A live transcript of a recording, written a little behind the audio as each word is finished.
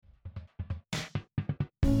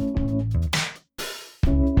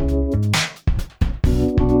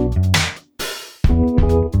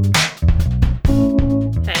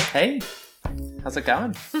Hey, how's it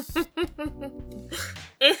going?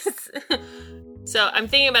 So I'm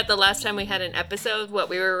thinking about the last time we had an episode, what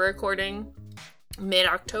we were recording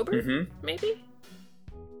mid-October, maybe?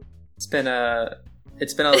 It's been an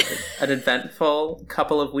eventful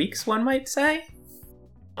couple of weeks, one might say.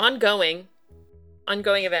 Ongoing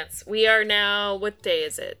events. We are now, what day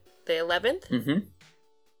is it? The 11th? Mm-hmm.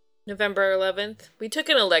 November 11th. We took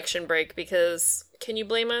an election break because, can you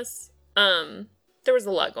blame us? There was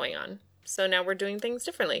a lot going on. So now we're doing things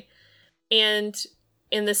differently. And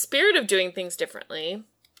in the spirit of doing things differently,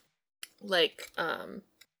 like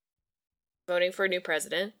voting for a new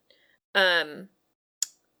president, we're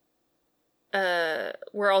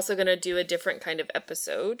also going to do a different kind of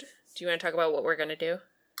episode. Do you want to talk about what we're going to do?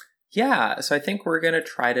 Yeah, so I think we're going to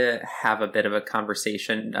try to have a bit of a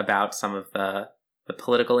conversation about some of the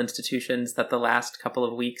political institutions that the last couple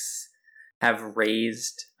of weeks have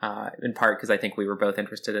raised, in part because I think we were both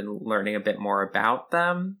interested in learning a bit more about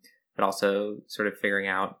them, but also sort of figuring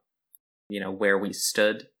out, where we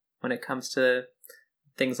stood when it comes to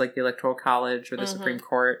things like the Electoral College or the Supreme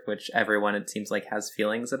Court, which everyone, it seems like, has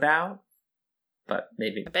feelings about. But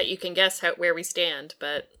maybe... I bet you can guess where we stand,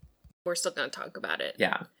 but we're still going to talk about it.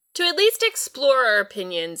 Yeah. To at least explore our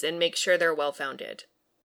opinions and make sure they're well-founded.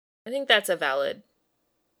 I think that's a valid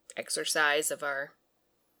exercise of our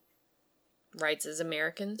rights as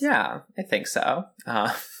Americans. Yeah, I think so.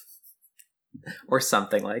 Or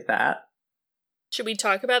something like that. Should we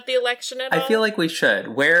talk about the election at all? I feel like we should.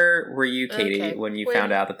 Where were you, Katie, when you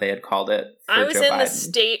found out that they had called it for I was Joe in Biden? the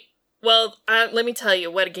state... Well, let me tell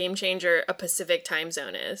you what a game changer a Pacific time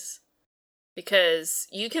zone is. Because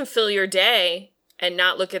you can fill your day and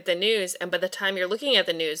not look at the news, and by the time you're looking at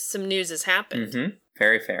the news, some news has happened. Mm-hmm.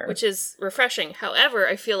 Very fair. Which is refreshing. However,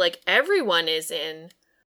 I feel like everyone is in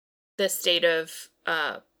the state of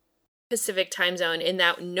Pacific time zone in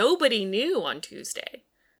that nobody knew on Tuesday.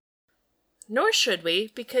 Nor should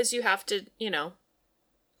we, because you have to,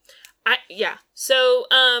 So,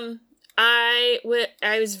 I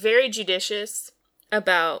was very judicious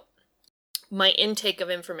about my intake of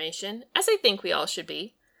information, as I think we all should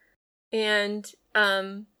be. And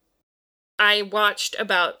I watched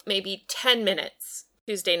about maybe 10 minutes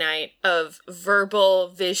Tuesday night of verbal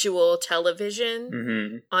visual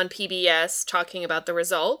television on PBS talking about the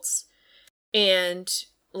results. And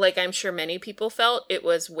like I'm sure many people felt, it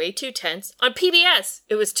was way too tense. On PBS,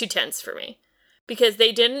 it was too tense for me because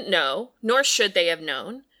they didn't know, nor should they have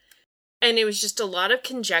known. And it was just a lot of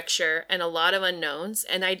conjecture and a lot of unknowns,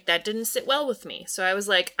 and that didn't sit well with me. So I was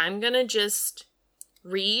like, I'm going to just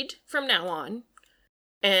read from now on.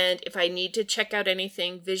 And if I need to check out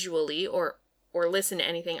anything visually or listen to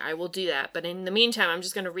anything, I will do that. But in the meantime, I'm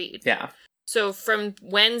just going to read. Yeah. So from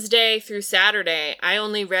Wednesday through Saturday, I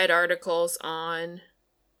only read articles on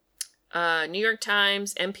New York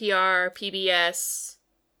Times, NPR, PBS.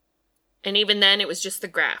 And even then, it was just the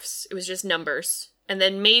graphs. It was just numbers. And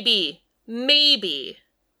then maybe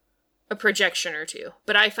a projection or two.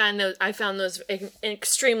 But I found those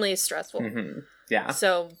extremely stressful. Mm-hmm. Yeah.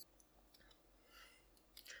 So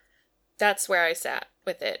that's where I sat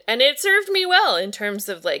with it. And it served me well in terms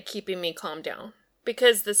of like keeping me calm down.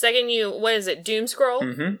 Because the second doom scroll?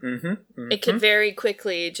 It could very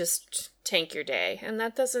quickly just tank your day. And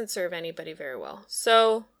that doesn't serve anybody very well.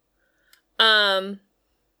 So,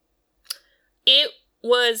 it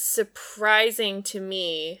was surprising to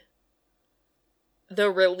me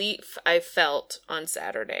the relief I felt on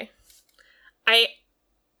Saturday.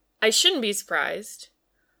 I shouldn't be surprised,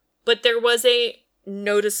 but there was a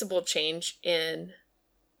noticeable change in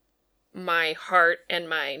my heart and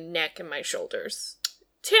my neck and my shoulders.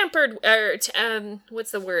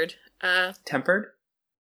 What's the word? Tempered?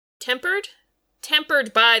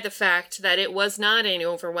 Tempered by the fact that it was not an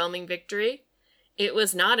overwhelming victory. It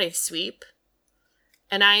was not a sweep.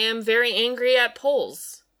 And I am very angry at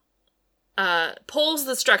polls. Polls,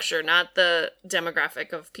 the structure, not the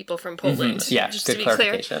demographic of people from Poland. Mm-hmm. Yeah, just good to be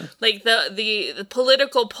clarification. Clear. Like the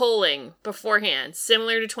political polling beforehand,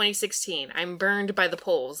 similar to 2016. I'm burned by the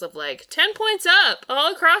polls of like 10 points up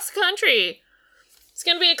all across the country. It's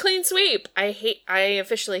gonna be a clean sweep.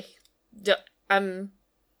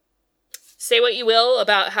 Say what you will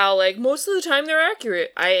about how like most of the time they're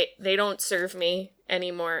accurate. They don't serve me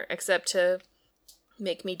anymore except to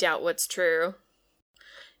make me doubt what's true.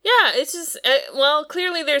 Yeah, it's just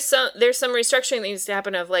clearly there's some restructuring that needs to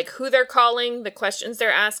happen of like who they're calling, the questions they're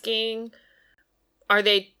asking. Are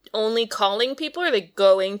they only calling people? Are they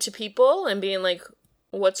going to people and being like,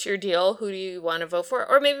 "What's your deal? Who do you want to vote for?"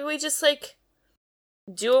 Or maybe we just like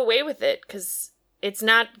do away with it because it's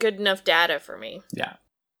not good enough data for me. Yeah,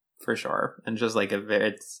 for sure. And just like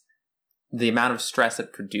it's the amount of stress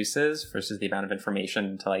it produces versus the amount of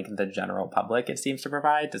information to like the general public it seems to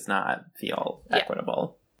provide does not feel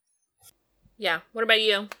equitable. Yeah. What about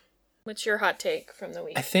you? What's your hot take from the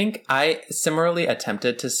week? I think I similarly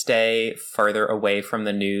attempted to stay further away from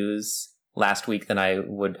the news last week than I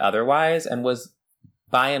would otherwise, and was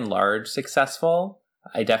by and large successful.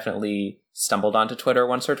 I definitely stumbled onto Twitter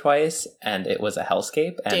once or twice, and it was a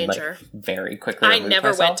hellscape. And Danger. Like, very quickly I removed never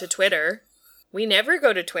myself. went to Twitter. We never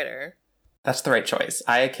go to Twitter. That's the right choice.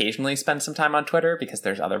 I occasionally spend some time on Twitter because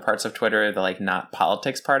there's other parts of Twitter, the like not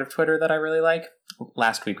politics part of Twitter that I really like.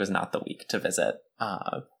 Last week was not the week to visit.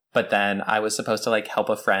 But then I was supposed to like help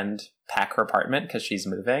a friend pack her apartment because she's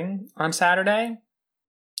moving on Saturday.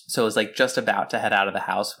 So it was like just about to head out of the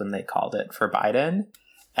house when they called it for Biden.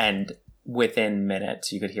 And within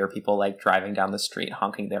minutes, you could hear people like driving down the street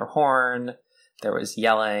honking their horn. There was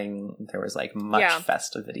yelling. There was like much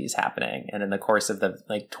festivities happening. And in the course of the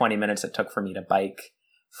like 20 minutes it took for me to bike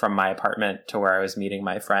from my apartment to where I was meeting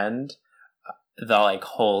my friend, the like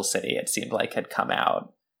whole city, it seemed like, had come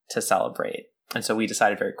out to celebrate. And so we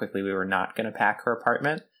decided very quickly we were not going to pack her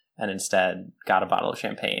apartment, and instead got a bottle of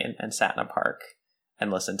champagne and sat in a park and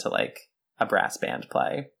listened to like a brass band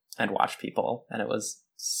play and watched people. And it was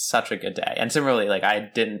such a good day. And similarly, like I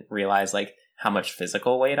didn't realize like how much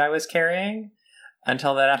physical weight I was carrying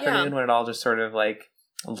until that afternoon when it all just sort of like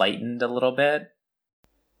lightened a little bit.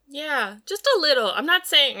 Yeah, just a little. I'm not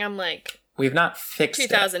saying I'm like we've not fixed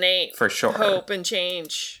 2008 it, for sure. Hope and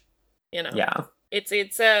change, you know. Yeah.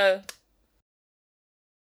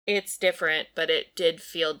 It's different, but it did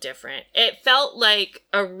feel different. It felt like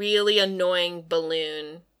a really annoying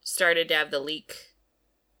balloon started to have the leak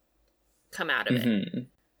come out of it.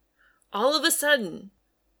 All of a sudden,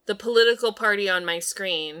 the political party on my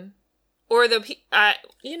screen, or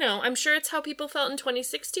I'm sure it's how people felt in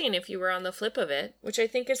 2016 if you were on the flip of it, which I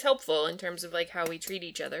think is helpful in terms of like how we treat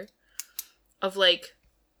each other. Of like,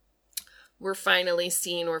 we're finally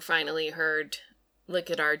seen, we're finally heard. Look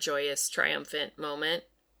at our joyous, triumphant moment.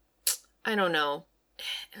 I don't know.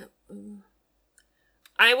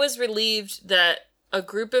 I was relieved that a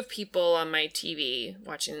group of people on my TV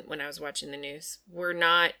when I was watching the news were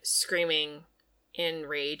not screaming in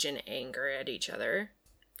rage and anger at each other.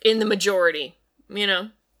 In the majority, you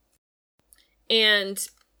know? And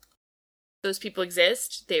those people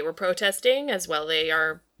exist. They were protesting as well. They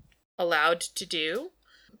are allowed to do.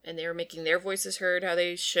 And they were making their voices heard how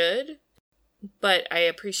they should. But I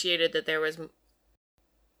appreciated that there was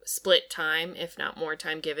split time, if not more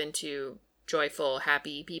time, given to joyful,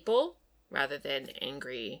 happy people rather than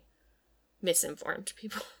angry, misinformed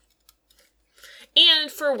people.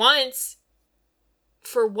 And for once,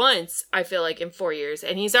 I feel like in 4 years,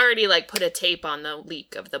 and he's already like put a tape on the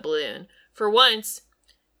leak of the balloon. For once,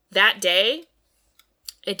 that day,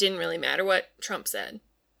 it didn't really matter what Trump said.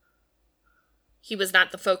 He was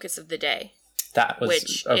not the focus of the day. That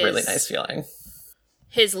was a really nice feeling.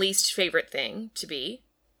 His least favorite thing to be,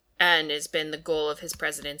 and has been the goal of his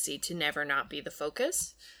presidency to never not be the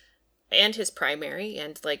focus, and his primary,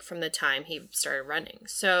 and like from the time he started running.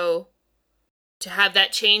 So to have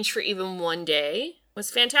that change for even one day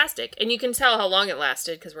was fantastic. And you can tell how long it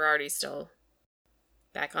lasted because we're already still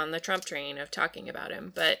back on the Trump train of talking about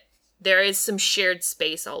him. But there is some shared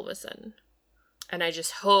space all of a sudden. And I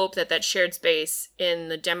just hope that that shared space in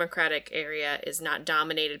the Democratic area is not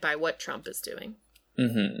dominated by what Trump is doing.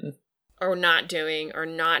 Mm-hmm. Or not doing, or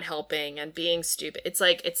not helping, and being stupid. It's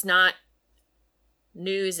like, it's not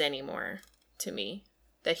news anymore to me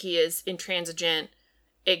that he is intransigent,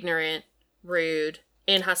 ignorant, rude,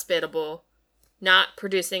 inhospitable, not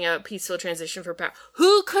producing a peaceful transition for power.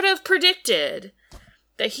 Who could have predicted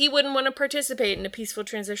that he wouldn't want to participate in a peaceful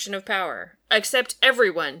transition of power? Except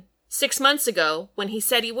everyone 6 months ago when he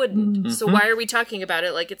said he wouldn't. Mm-hmm. So why are we talking about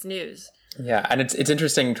it like it's news? Yeah, and it's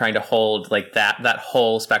interesting trying to hold like that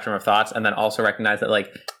whole spectrum of thoughts, and then also recognize that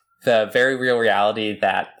like the very real reality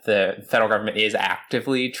that the federal government is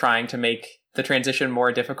actively trying to make the transition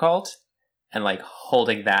more difficult, and like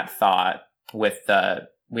holding that thought with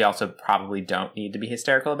we also probably don't need to be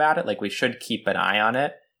hysterical about it. Like we should keep an eye on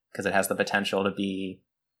it because it has the potential to be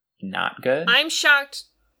not good. I'm shocked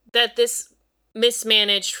that this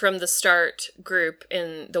mismanaged from the start group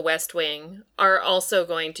in the West Wing are also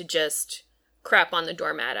going to just crap on the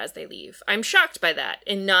doormat as they leave. I'm shocked by that,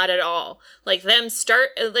 and not at all. Like them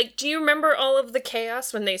do you remember all of the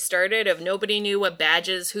chaos when they started of nobody knew what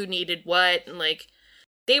badges, who needed what, and like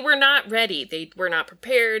they were not ready. They were not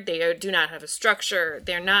prepared. They do not have a structure.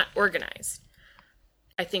 They're not organized.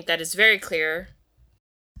 I think that is very clear.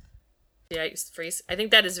 the ice freeze. I think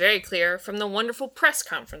that is very clear from the wonderful press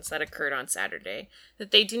conference that occurred on Saturday,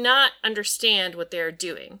 that they do not understand what they are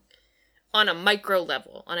doing on a micro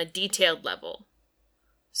level, on a detailed level.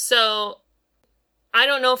 So I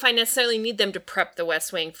don't know if I necessarily need them to prep the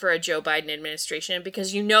West Wing for a Joe Biden administration,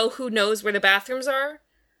 because you know who knows where the bathrooms are?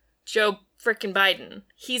 Joe frickin' Biden.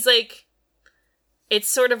 He's like, it's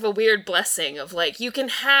sort of a weird blessing of like, you can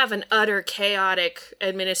have an utter chaotic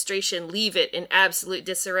administration, leave it in absolute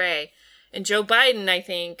disarray. And Joe Biden, I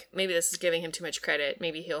think, maybe this is giving him too much credit.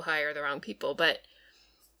 Maybe he'll hire the wrong people, but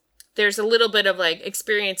there's a little bit of like,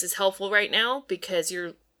 experience is helpful right now because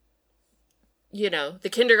the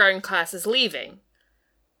kindergarten class is leaving.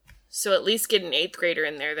 So at least get an 8th grader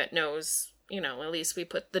in there that knows, at least we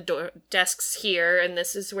put the desks here and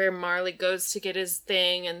this is where Marley goes to get his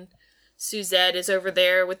thing and Suzette is over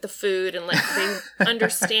there with the food, and like they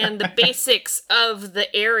understand the basics of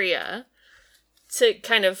the area to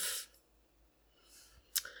kind of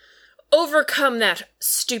overcome that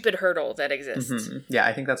stupid hurdle that exists. Mm-hmm. Yeah,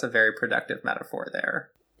 I think that's a very productive metaphor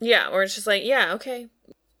there. Yeah, or it's just like, yeah, okay,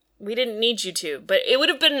 we didn't need you to, but it would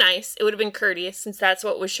have been nice. It would have been courteous since that's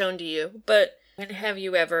what was shown to you. But when have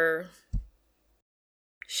you ever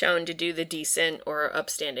shown to do the decent or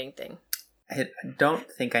upstanding thing? I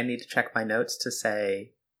don't think I need to check my notes to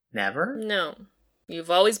say never. No.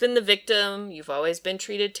 You've always been the victim. You've always been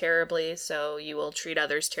treated terribly, so you will treat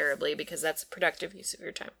others terribly because that's a productive use of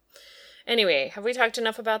your time. Anyway, have we talked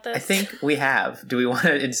enough about this? I think we have. Do we want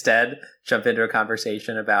to instead jump into a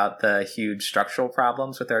conversation about the huge structural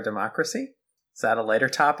problems with our democracy? Is that a later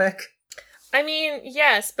topic? I mean,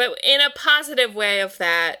 yes, but in a positive way of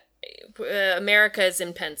that, America is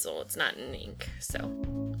in pencil. It's not in ink, so...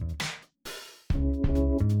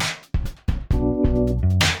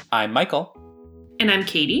 I'm Michael. And I'm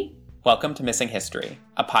Katie. Welcome to Missing History,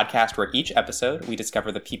 a podcast where each episode we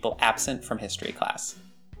discover the people absent from history class.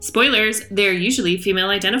 Spoilers, they're usually female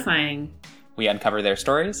identifying. We uncover their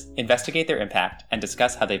stories, investigate their impact, and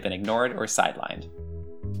discuss how they've been ignored or sidelined.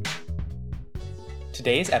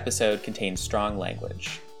 Today's episode contains strong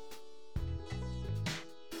language.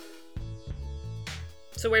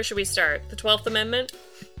 So where should we start? The 12th Amendment?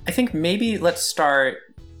 I think maybe let's start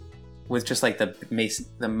with just like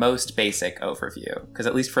the most basic overview, because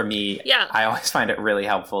at least for me, yeah. I always find it really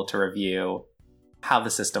helpful to review how the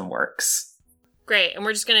system works. Great, and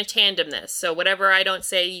we're just going to tandem this. So whatever I don't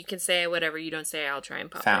say, you can say. Whatever you don't say, I'll try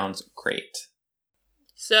and pop Sounds great.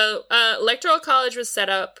 So Electoral College was set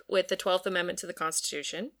up with the 12th Amendment to the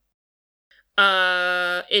Constitution.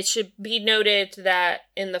 It should be noted that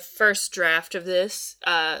in the first draft of this,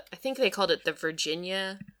 I think they called it the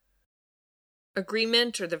Virginia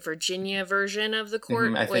Agreement or the Virginia version of the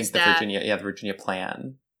court. I think the Virginia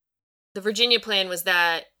plan. The Virginia plan was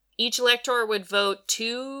that each elector would vote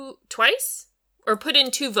twice or put in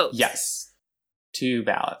 2 votes. Yes. 2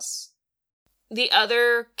 ballots. The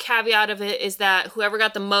other caveat of it is that whoever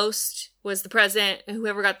got the most was the president, and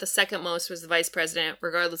whoever got the second most was the vice president,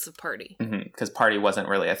 regardless of party. Because party wasn't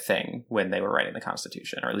really a thing when they were writing the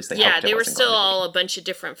Constitution, or at least they were still all a bunch of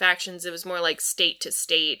different factions. It was more like state to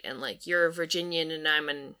state, and like you're a Virginian and I'm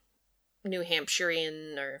a New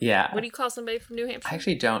Hampshirean, or what do you call somebody from New Hampshire? I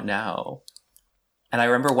actually don't know. And I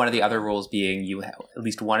remember one of the other rules being at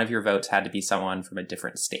least one of your votes had to be someone from a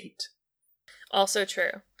different state. Also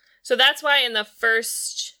true. So that's why in the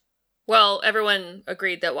first... Well, everyone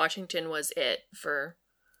agreed that Washington was it for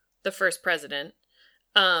the first president.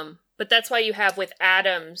 But that's why you have with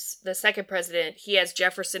Adams, the second president, he has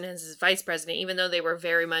Jefferson as his vice president, even though they were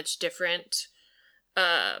very much different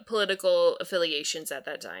political affiliations at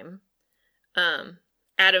that time.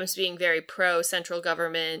 Adams being very pro-central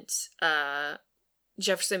government,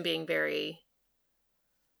 Jefferson being very...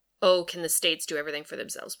 Oh, can the states do everything for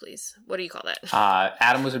themselves, please? What do you call that?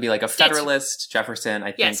 Adams would be like a federalist. Jefferson,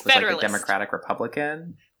 I think, was federalist. Like a Democratic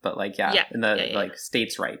Republican. But like, like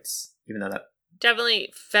states' rights, even though that...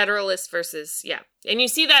 Definitely federalist versus, And you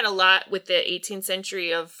see that a lot with the 18th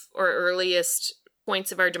century or earliest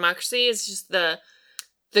points of our democracy is just the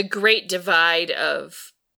great divide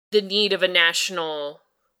of the need of a national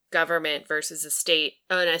government versus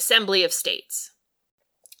an assembly of states.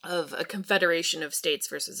 Of a confederation of states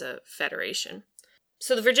versus a federation.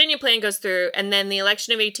 So the Virginia plan goes through, and then the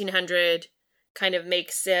election of 1800 kind of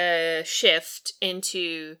makes a shift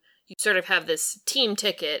into, you sort of have this team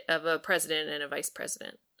ticket of a president and a vice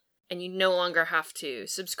president. And you no longer have to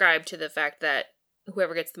subscribe to the fact that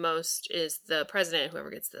whoever gets the most is the president, whoever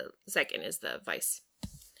gets the second is the vice.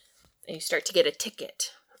 And you start to get a ticket,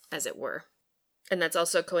 as it were. And that's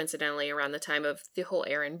also coincidentally around the time of the whole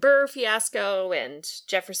Aaron Burr fiasco and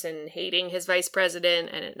Jefferson hating his vice president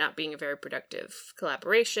and it not being a very productive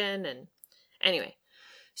collaboration. And anyway,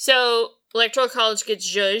 so Electoral College gets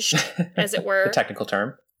judged, as it were. The technical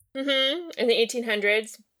term. In the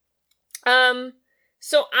 1800s.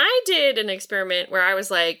 So I did an experiment where I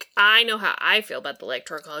was like, I know how I feel about the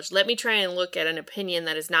Electoral College. Let me try and look at an opinion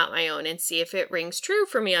that is not my own and see if it rings true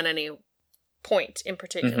for me on any point in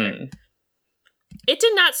particular. Mm-hmm. It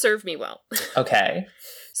did not serve me well. Okay.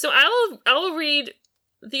 So I will read,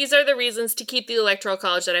 these are the reasons to keep the Electoral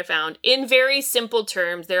College that I found. In very simple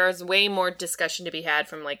terms, there is way more discussion to be had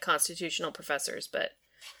from like constitutional professors, but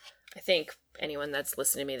I think anyone that's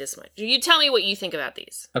listening to me this much, you tell me what you think about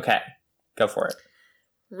these. Okay. Go for it.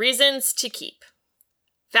 Reasons to keep.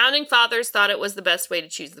 Founding fathers thought it was the best way to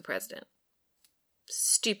choose the president.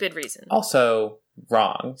 Stupid reason. Also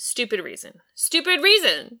wrong. Stupid reason. Stupid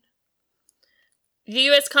reason. The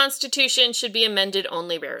U.S. Constitution should be amended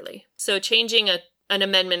only rarely. So changing an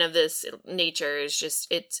amendment of this nature is just,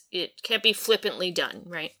 it can't be flippantly done,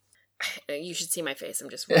 right? You should see my face. I'm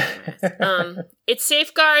just rolling my eyes. It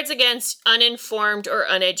safeguards against uninformed or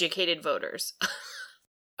uneducated voters.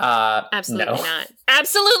 Absolutely no. not.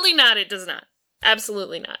 Absolutely not. It does not.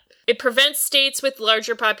 Absolutely not. It prevents states with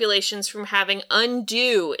larger populations from having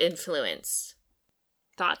undue influence.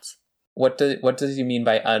 Thoughts? What does he mean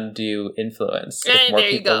by undue influence? And if more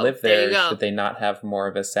people live there, should they not have more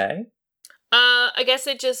of a say? I guess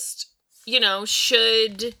it just,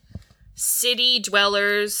 should city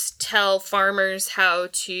dwellers tell farmers how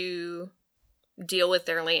to deal with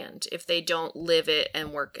their land if they don't live it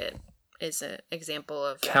and work it? Is an example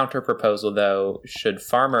of counter proposal, though. Should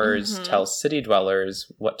farmers tell city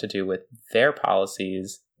dwellers what to do with their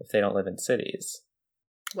policies if they don't live in cities?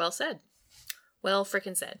 Well said. Well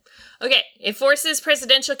frickin' said. Okay, it forces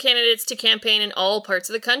presidential candidates to campaign in all parts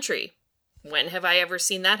of the country. When have I ever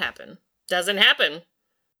seen that happen? Doesn't happen.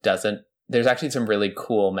 There's actually some really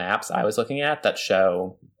cool maps I was looking at that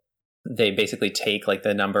show they basically take like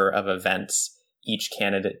the number of events each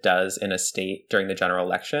candidate does in a state during the general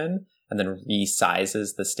election and then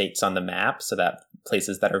resizes the states on the map so that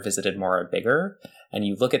places that are visited more are bigger. And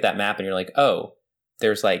you look at that map and you're like, oh,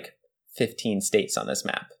 there's like 15 states on this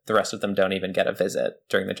map. The rest of them don't even get a visit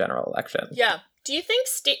during the general election. Yeah. Do you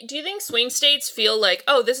think swing states feel like,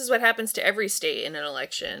 oh, this is what happens to every state in an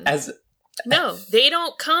election? No, they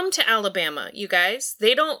don't come to Alabama, you guys.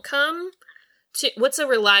 They don't come to, what's a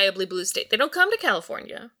reliably blue state? They don't come to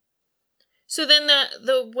California. So then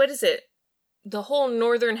what is it? The whole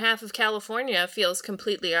northern half of California feels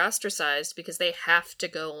completely ostracized because they have to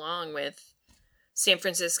go along with San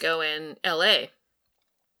Francisco and LA.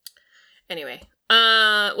 Anyway,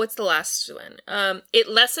 what's the last one? It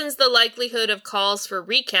lessens the likelihood of calls for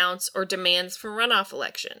recounts or demands for runoff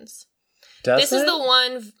elections. This is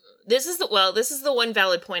the one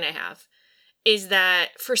valid point I have, is that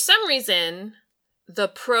for some reason, the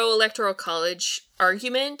pro-electoral college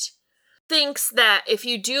argument thinks that if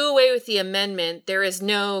you do away with the amendment, there is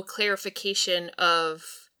no clarification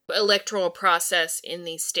of electoral process in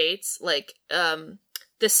these states. Like,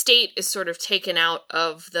 the state is sort of taken out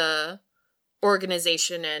of the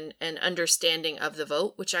organization and understanding of the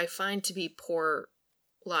vote, which I find to be poor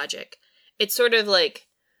logic. It's sort of like,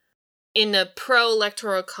 in the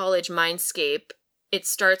pro-electoral college mindscape, it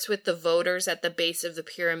starts with the voters at the base of the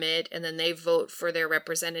pyramid, and then they vote for their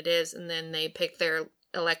representatives, and then they pick their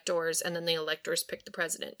electors, and then the electors pick the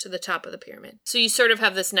president to the top of the pyramid. So you sort of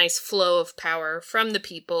have this nice flow of power from the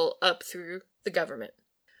people up through the government,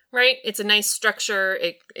 right? It's a nice structure.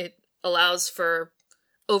 It allows for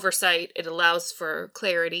oversight. It allows for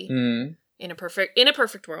clarity in a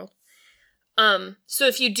perfect world. So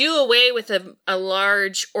if you do away with a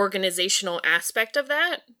large organizational aspect of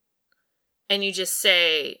that, and you just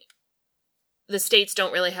say the states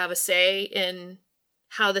don't really have a say in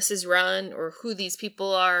how this is run or who these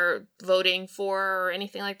people are voting for or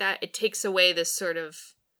anything like that, it takes away this sort of,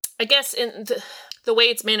 I guess in the way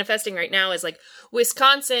it's manifesting right now is like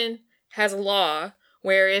Wisconsin has a law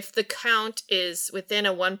where if the count is within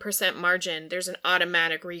a 1% margin, there's an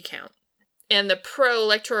automatic recount. And the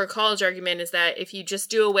pro-electoral college argument is that if you just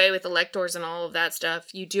do away with electors and all of that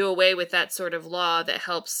stuff, you do away with that sort of law that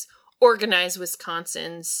helps organize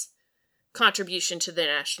Wisconsin's contribution to the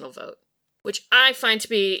national vote, which I find to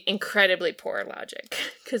be incredibly poor logic.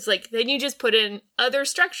 Because, then you just put in other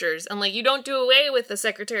structures, and, you don't do away with the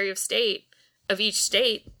Secretary of State of each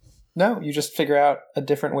state. No, you just figure out a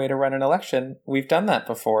different way to run an election. We've done that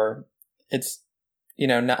before. It's,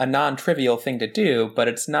 a non-trivial thing to do, but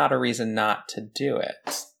it's not a reason not to do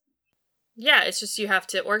it. Yeah, it's just you have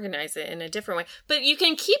to organize it in a different way. But you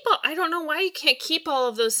can keep I don't know why you can't keep all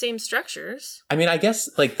of those same structures. I mean, I guess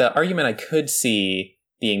like the argument I could see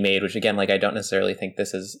being made, which again, like I don't necessarily think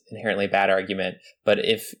this is inherently a bad argument, but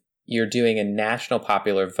if you're doing a national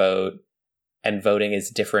popular vote and voting is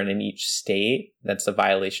different in each state, that's a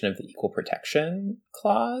violation of the Equal Protection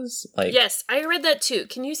Clause. Like, yes, I read that too.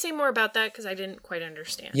 Can you say more about that? Because I didn't quite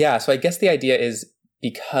understand. Yeah, so I guess the idea is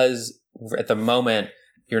because at the moment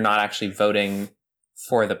you're not actually voting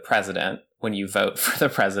for the president when you vote for the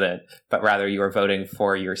president, but rather you are voting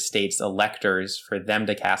for your state's electors for them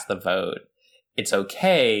to cast the vote. It's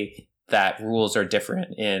okay that rules are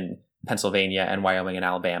different in Pennsylvania and Wyoming and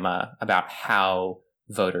Alabama about how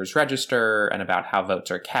voters register and about how votes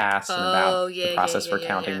are cast and about the process for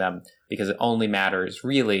counting them, because it only matters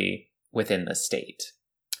really within the state.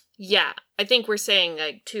 Yeah, I think we're saying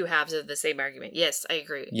like two halves of the same argument. Yes, I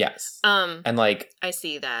agree. Yes. And like, I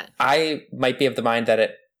see that. I might be of the mind that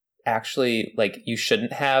it actually, like, you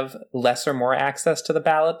shouldn't have less or more access to the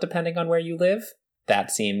ballot depending on where you live.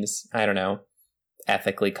 That seems, I don't know,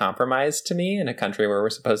 ethically compromised to me in a country where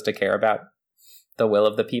we're supposed to care about the will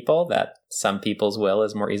of the people, that some people's will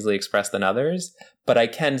is more easily expressed than others. But I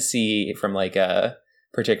can see from like a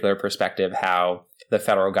particular perspective how the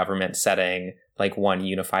federal government setting like one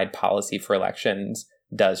unified policy for elections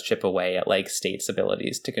does chip away at like states'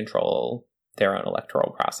 abilities to control their own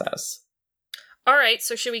electoral process. All right,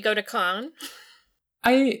 so should we go to con?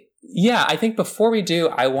 I think before we do,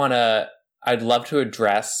 I'd love to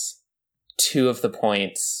address two of the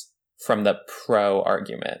points from the pro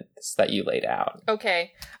arguments that you laid out.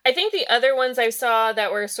 Okay. I think the other ones I saw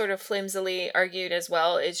that were sort of flimsily argued as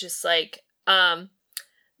well is just like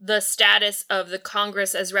the status of the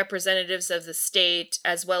Congress as representatives of the state,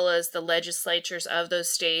 as well as the legislatures of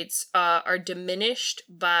those states, are diminished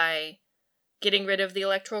by getting rid of the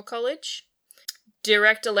Electoral College.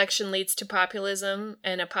 Direct election leads to populism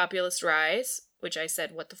and a populist rise, which I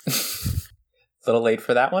said, what the fuck? A little late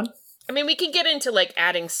for that one. I mean, we could get into like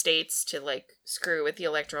adding states to like screw with the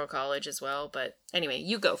Electoral College as well, but anyway,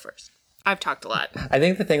 you go first. I've talked a lot. I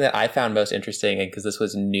think the thing that I found most interesting, and because this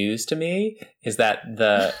was news to me, is that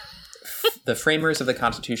the framers of the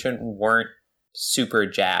Constitution weren't super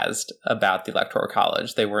jazzed about the Electoral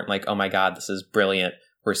College. They weren't like, oh my God, this is brilliant.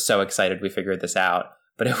 We're so excited we figured this out.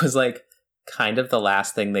 But it was like kind of the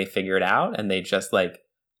last thing they figured out, and they just like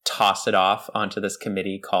tossed it off onto this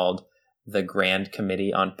committee called the Grand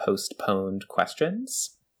Committee on Postponed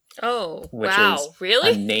Questions. Oh, which wow. is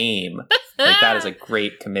Really? a name. Like, that is a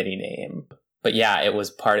great committee name. But yeah, it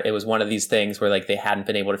was one of these things where like they hadn't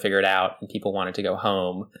been able to figure it out and people wanted to go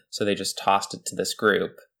home. So they just tossed it to this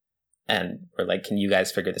group and were like, can you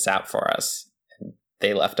guys figure this out for us? And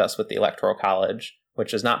they left us with the Electoral College,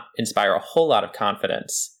 which does not inspire a whole lot of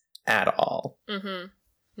confidence at all. Mm-hmm.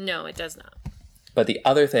 No, it does not. But the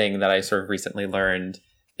other thing that I sort of recently learned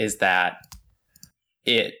is that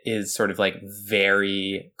it is sort of like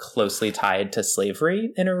very closely tied to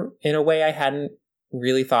slavery in a way I hadn't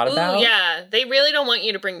really thought about. Ooh, yeah, they really don't want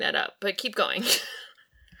you to bring that up, but keep going.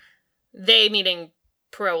 They meaning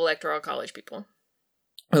pro-electoral college people.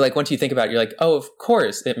 Or like once you think about it, you're like, oh, of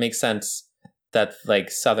course, it makes sense that like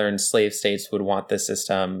southern slave states would want this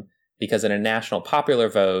system because in a national popular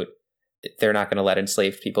vote, they're not going to let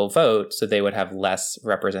enslaved people vote, so they would have less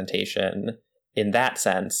representation in that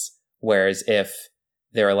sense. Whereas if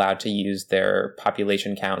they're allowed to use their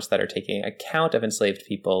population counts that are taking account of enslaved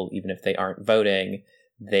people, even if they aren't voting,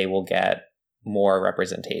 they will get more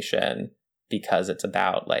representation because it's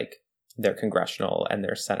about like their congressional and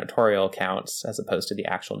their senatorial counts as opposed to the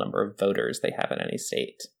actual number of voters they have in any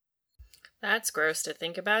state. That's gross to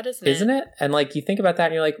think about, isn't it? Isn't it? And like you think about that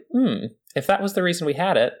and you're like, if that was the reason we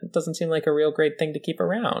had it, it doesn't seem like a real great thing to keep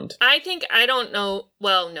around. I don't know.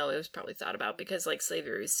 Well, no, it was probably thought about because like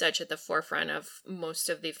slavery was such at the forefront of most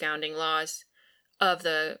of the founding laws of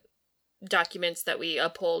the documents that we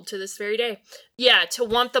uphold to this very day. Yeah, to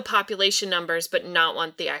want the population numbers but not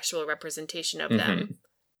want the actual representation of them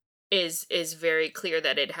is very clear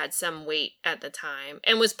that it had some weight at the time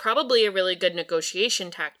and was probably a really good negotiation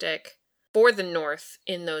tactic for the North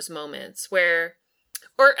in those moments where,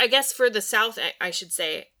 or I guess for the South, I should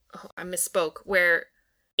say, I misspoke, where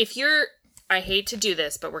if you're, I hate to do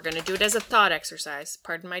this, but we're going to do it as a thought exercise,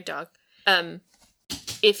 pardon my dog.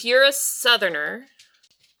 If you're a Southerner,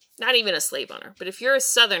 not even a slave owner, but if you're a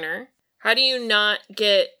Southerner, how do you not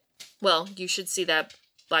get, well, you should see that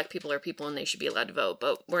Black people are people and they should be allowed to vote,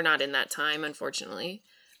 but we're not in that time, unfortunately.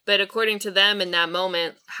 But according to them in that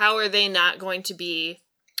moment, how are they not going to be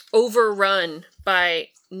overrun by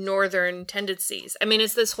Northern tendencies? I mean,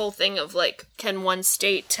 it's this whole thing of like, can one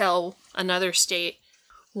state tell another state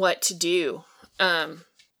what to do.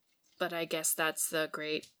 But I guess that's the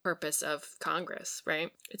great purpose of Congress, right?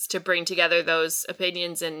 It's to bring together those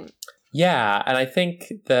opinions and... Yeah, and I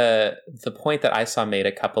think the point that I saw made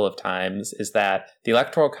a couple of times is that the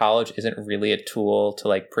Electoral College isn't really a tool to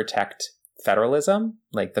like protect federalism,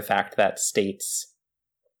 like the fact that states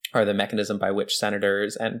are the mechanism by which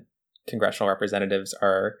senators and congressional representatives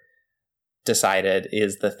are decided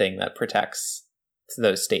is the thing that protects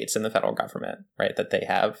those states in the federal government, right? That they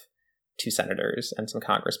have 2 senators and some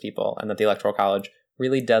Congress people, and that the Electoral College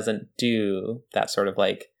really doesn't do that sort of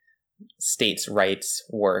like states' rights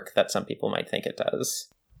work that some people might think it does.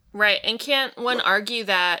 Right, and can't one argue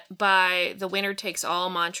that by the winner takes all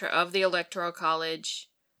mantra of the Electoral College,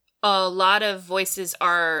 a lot of voices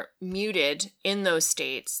are muted in those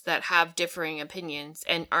states that have differing opinions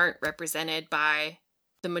and aren't represented by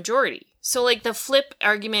the majority. So like the flip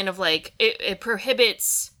argument of like it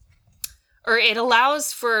prohibits, or it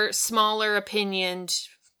allows for smaller opinioned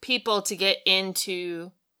people to get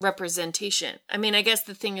into representation. I mean, I guess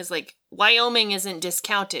the thing is like Wyoming isn't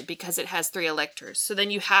discounted because it has 3 electors. So then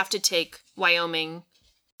you have to take Wyoming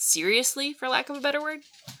seriously, for lack of a better word.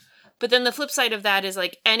 But then the flip side of that is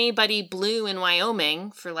like anybody blue in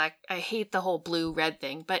Wyoming, I hate the whole blue-red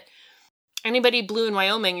thing, but anybody blue in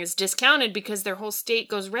Wyoming is discounted because their whole state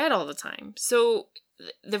goes red all the time. So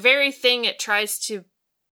the very thing it tries to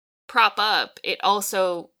prop up, it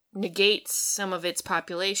also negates some of its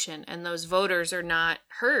population, and those voters are not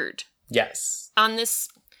heard. Yes. On this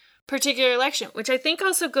particular election, which I think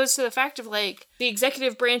also goes to the fact of like the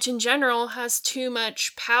executive branch in general has too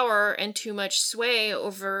much power and too much sway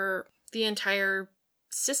over the entire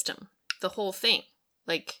system, the whole thing.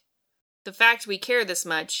 Like the fact we care this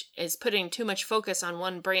much is putting too much focus on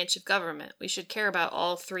one branch of government. We should care about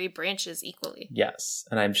all 3 branches equally. Yes,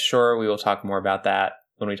 and I'm sure we will talk more about that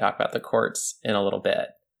when we talk about the courts in a little bit.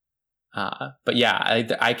 But yeah,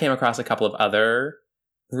 I came across a couple of other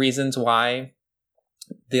reasons why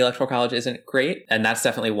the Electoral College isn't great, and that's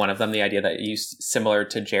definitely one of them. The idea that similar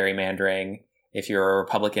to gerrymandering, if you're a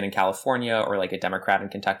Republican in California or like a Democrat in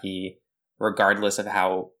Kentucky, regardless of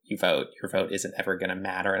how you vote, your vote isn't ever going to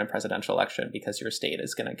matter in a presidential election because your state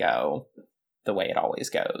is going to go the way it always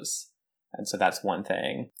goes. And so that's one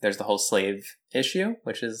thing. There's the whole slave issue,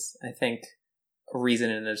 which is, I think, a reason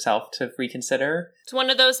in itself to reconsider. It's one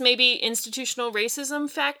of those maybe institutional racism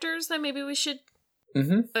factors that maybe we should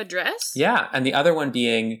address. Yeah, and the other one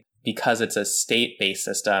being, because it's a state-based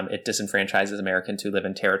system, it disenfranchises Americans who live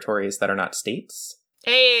in territories that are not states.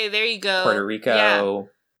 Hey, there you go. Puerto Rico,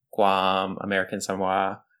 Guam, American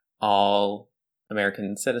Samoa, all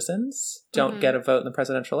American citizens don't get a vote in the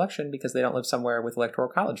presidential election because they don't live somewhere with Electoral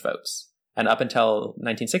College votes. And up until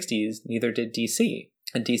 1960s, neither did D.C.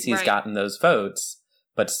 And D.C.'s gotten those votes,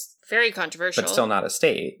 but very controversial, but still not a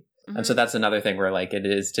state. And so that's another thing where like it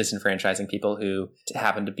is disenfranchising people who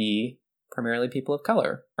happen to be primarily people of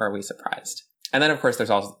color. Are we surprised? And then of course there's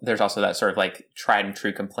also that sort of like tried and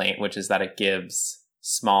true complaint, which is that it gives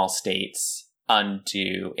small states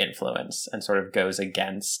undue influence and sort of goes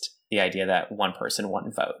against the idea that one person,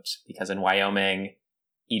 one vote. Because in Wyoming,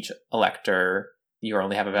 each elector, you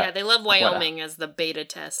only have about... Yeah, they love Wyoming as the beta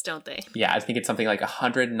test, don't they? Yeah, I think it's something like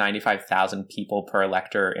 195,000 people per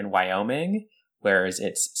elector in Wyoming, whereas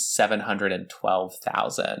it's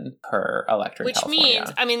 712,000 per elector in California. Which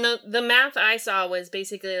means, I mean, the math I saw was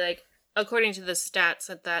basically like, according to the stats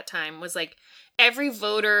at that time, was like every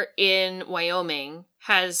voter in Wyoming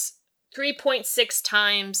has 3.6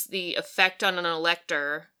 times the effect on an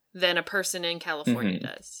elector than a person in California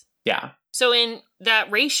does. Yeah. So in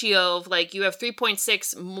that ratio of like you have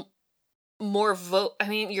 3.6 more vote, I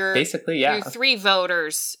mean you're 3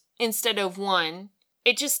 voters instead of 1.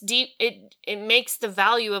 It just it makes the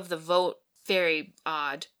value of the vote very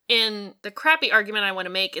odd. And the crappy argument I want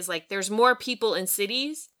to make is like there's more people in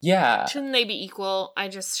cities. Yeah. Shouldn't they be equal?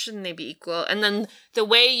 Shouldn't they be equal? And then the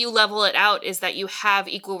way you level it out is that you have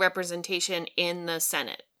equal representation in the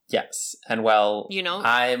Senate. Yes. And well, you know,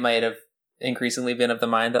 I might have increasingly been of the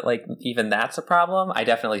mind that like even that's a problem. I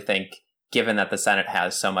definitely think given that the Senate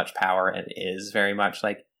has so much power and is very much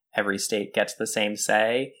like every state gets the same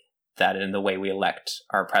say, that in the way we elect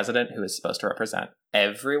our president, who is supposed to represent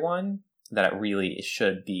everyone, that it really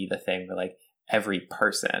should be the thing where like every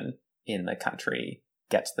person in the country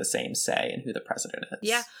gets the same say in who the president is.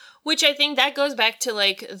 Yeah, which I think that goes back to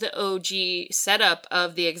like the OG setup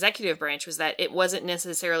of the executive branch was that it wasn't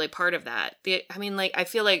necessarily part of that. I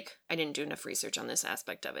feel like I didn't do enough research on this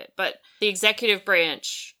aspect of it, but the executive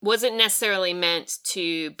branch wasn't necessarily meant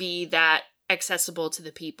to be that accessible to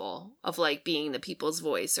the people, of like being the people's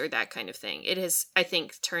voice or that kind of thing. It has, I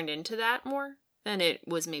think, turned into that more than it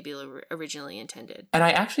was maybe originally intended. And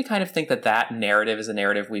I actually kind of think that that narrative is a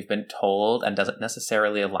narrative we've been told and doesn't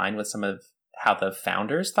necessarily align with some of how the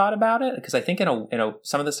founders thought about it. Because I think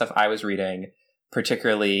some of the stuff I was reading,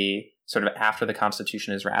 particularly sort of after the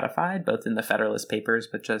Constitution is ratified, both in the Federalist Papers,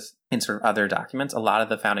 but just in sort of other documents, a lot of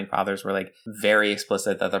the founding fathers were like very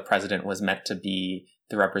explicit that the president was meant to be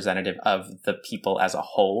the representative of the people as a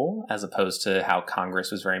whole, as opposed to how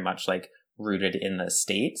Congress was very much like rooted in the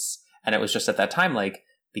states. And it was just at that time, like,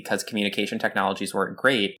 because communication technologies weren't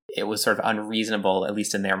great, it was sort of unreasonable, at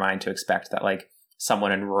least in their mind, to expect that like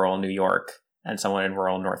someone in rural New York and someone in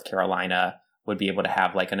rural North Carolina would be able to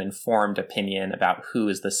have like an informed opinion about who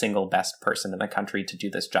is the single best person in the country to do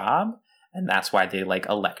this job. And that's why they like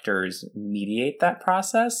electors mediate that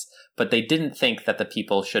process. But they didn't think that the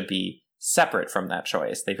people should be separate from that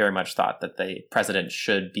choice. They very much thought that the president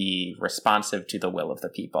should be responsive to the will of the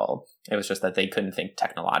people. It was just that they couldn't think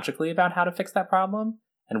technologically about how to fix that problem.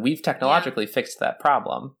 And we've technologically fixed that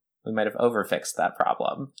problem. We might have overfixed that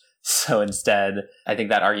problem. So instead, I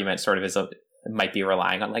think that argument sort of might be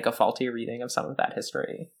relying on like a faulty reading of some of that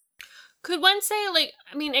history. Could one say, like,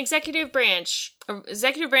 I mean, executive branch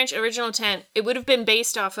original intent, it would have been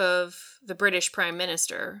based off of the British Prime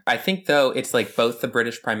Minister. I think, though, it's like both the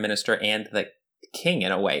British Prime Minister and the king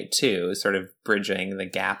in a way, too, sort of bridging the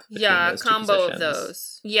gap between those two combo positions. of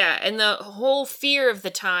those. Yeah, and the whole fear of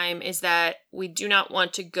the time is that we do not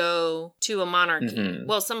want to go to a monarchy. Mm-hmm.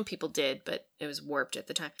 Well, some people did, but it was warped at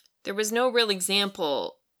the time. There was no real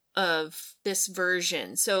example of this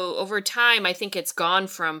version. So over time, I think it's gone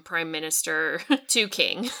from prime minister to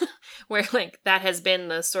king, where like that has been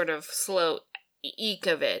the sort of slow eke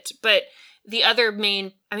of it. But the other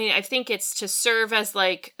main, I mean, I think it's to serve as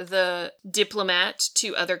like the diplomat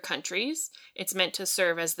to other countries. It's meant to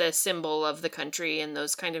serve as the symbol of the country in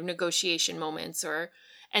those kind of negotiation moments,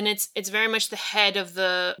 and it's very much the head of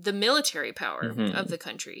the military power mm-hmm. of the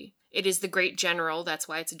country. It is the great general. That's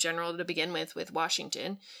why it's a general to begin with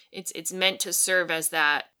Washington. It's meant to serve as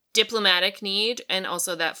that diplomatic need and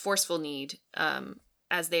also that forceful need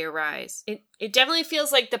as they arise. It definitely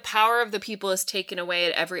feels like the power of the people is taken away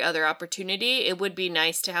at every other opportunity. It would be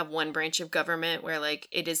nice to have one branch of government where like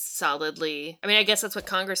it is solidly, I mean, I guess that's what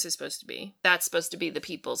Congress is supposed to be. That's supposed to be the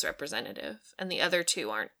people's representative. And the other two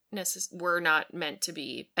were not meant to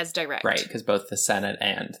be as direct. Right, because both the Senate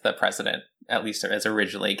and the president, at least as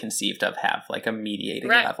originally conceived of, have like a mediating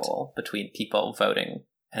level between people voting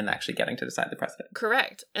and actually getting to decide the president.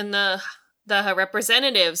 Correct. And the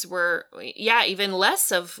representatives were, even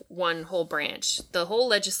less of one whole branch. The whole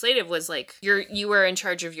legislative was like, you were in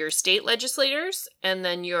charge of your state legislators and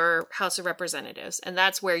then your House of Representatives. And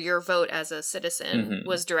that's where your vote as a citizen mm-hmm.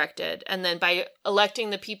 was directed. And then by electing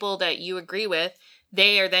the people that you agree with,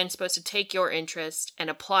 they are then supposed to take your interest and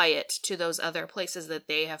apply it to those other places that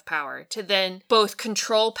they have power to then both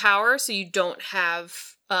control power so you don't have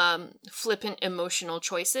flippant emotional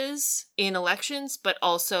choices in elections, but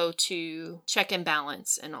also to check and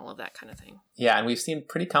balance and all of that kind of thing. Yeah, and we've seen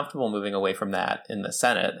pretty comfortable moving away from that in the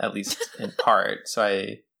Senate, at least in part. So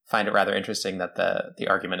I find it rather interesting that the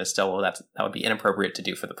argument is still, well, that would be inappropriate to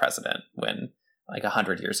do for the president when like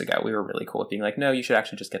 100 years ago, we were really cool with being like, no, you should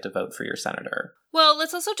actually just get to vote for your senator. Well,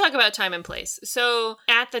 let's also talk about time and place. So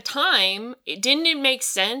at the time, didn't it make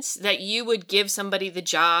sense that you would give somebody the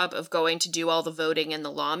job of going to do all the voting and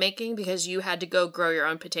the lawmaking because you had to go grow your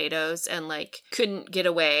own potatoes and like couldn't get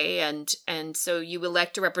away, and so you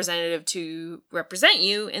elect a representative to represent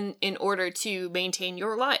you in order to maintain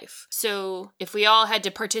your life. So if we all had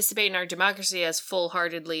to participate in our democracy as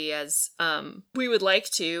full-heartedly as we would like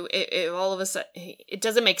to, it all of a sudden, it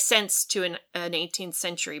doesn't make sense to an 18th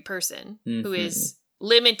century person mm-hmm. who is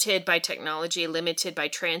limited by technology, limited by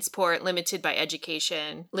transport, limited by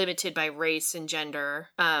education, limited by race and gender.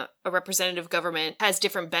 A representative government has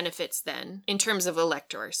different benefits then in terms of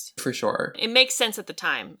electors. For sure. It makes sense at the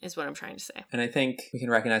time is what I'm trying to say. And I think we can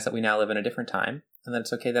recognize that we now live in a different time and that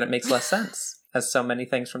it's okay that it makes less sense. As so many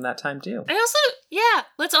things from that time do. And also,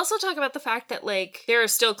 let's also talk about the fact that, like, there are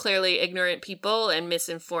still clearly ignorant people and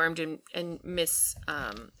misinformed and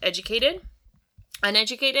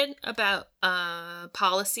uneducated about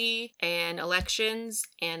policy and elections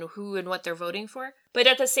and who and what they're voting for. But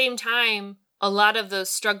at the same time, a lot of those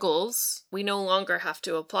struggles we no longer have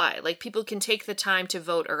to apply. Like, people can take the time to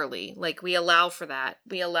vote early. Like, we allow for that.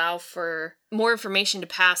 We allow for more information to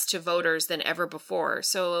pass to voters than ever before.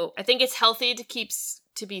 So I think it's healthy to keep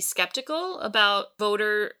to be skeptical about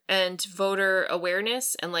voter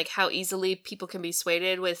awareness and like how easily people can be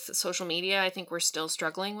swayed with social media. I think we're still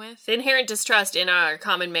struggling with. The inherent distrust in our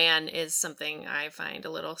common man is something I find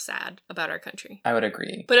a little sad about our country. I would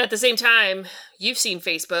agree. But at the same time, you've seen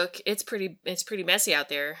Facebook. It's pretty messy out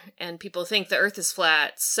there, and people think the earth is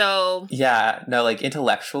flat. So yeah, no, like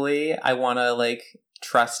intellectually, I want to like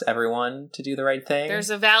trust everyone to do the right thing. There's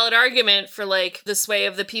a valid argument for like the sway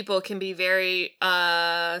of the people can be very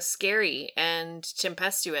scary and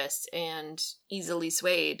tempestuous and easily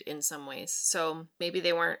swayed in some ways. So maybe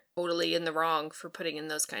they weren't totally in the wrong for putting in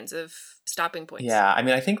those kinds of stopping points. Yeah, I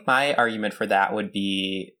mean, I think my argument for that would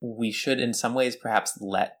be we should in some ways perhaps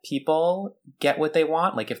let people get what they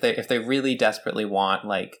want. Like if they really desperately want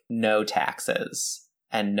like no taxes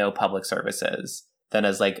and no public services, then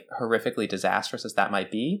as like horrifically disastrous as that might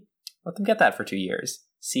be, let them get that for 2 years.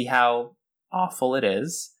 See how awful it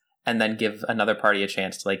is, and then give another party a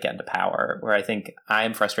chance to like get into power. Where I think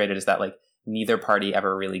I'm frustrated is that like neither party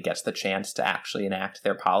ever really gets the chance to actually enact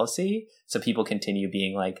their policy. So people continue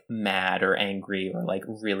being like mad or angry or like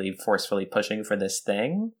really forcefully pushing for this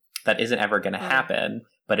thing that isn't ever going to happen.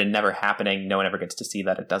 But in never happening, no one ever gets to see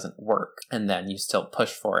that it doesn't work. And then you still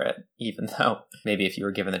push for it, even though maybe if you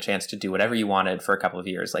were given the chance to do whatever you wanted for a couple of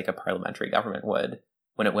years, like a parliamentary government would,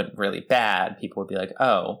 when it went really bad, people would be like,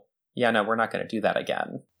 oh, yeah, no, we're not going to do that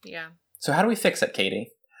again. Yeah. So how do we fix it,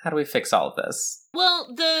 Katie? How do we fix all of this? Well,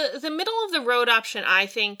 the middle of the road option, I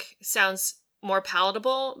think, sounds more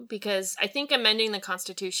palatable because I think amending the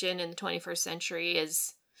Constitution in the 21st century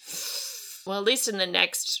is, well, at least in the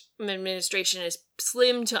next administration, is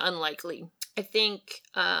slim to unlikely. I think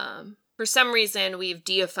for some reason we've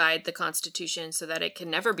deified the Constitution so that it can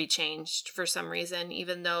never be changed for some reason,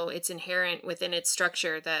 even though it's inherent within its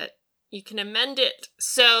structure that you can amend it.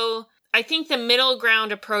 So I think the middle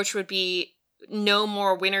ground approach would be no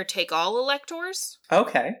more winner-take-all electors.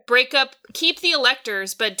 Okay. Break up, keep the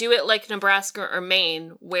electors, but do it like Nebraska or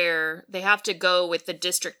Maine, where they have to go with the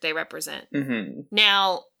district they represent. Mm-hmm.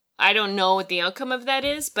 Now, I don't know what the outcome of that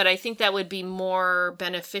is, but I think that would be more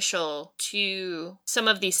beneficial to some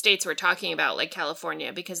of these states we're talking about, like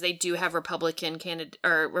California, because they do have Republican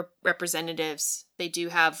representatives. They do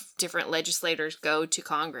have different legislators go to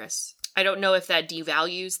Congress. I don't know if that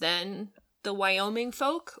devalues then the Wyoming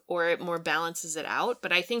folk or it more balances it out,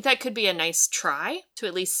 but I think that could be a nice try to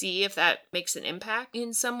at least see if that makes an impact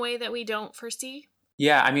in some way that we don't foresee.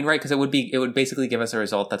 Yeah, I mean, right, because it would basically give us a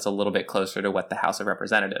result that's a little bit closer to what the House of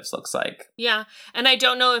Representatives looks like. Yeah, and I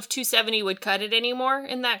don't know if 270 would cut it anymore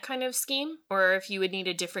in that kind of scheme, or if you would need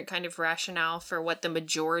a different kind of rationale for what the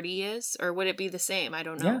majority is, or would it be the same? I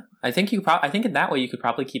don't know. Yeah, I think I think in that way you could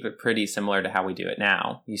probably keep it pretty similar to how we do it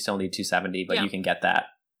now. You still need 270, but you can get that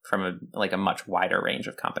from a much wider range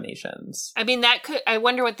of combinations. I mean, I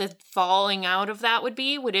wonder what the falling out of that would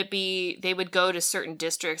be. Would it be they would go to certain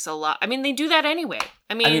districts a lot? I mean, they do that anyway.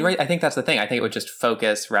 I mean, right, I think that's the thing. I think it would just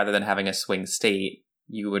focus rather than having a swing state.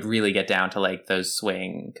 You would really get down to like those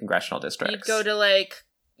swing congressional districts. You'd go to like,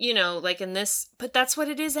 like in this, but that's what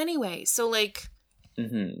it is anyway. So like,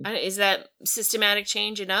 is that systematic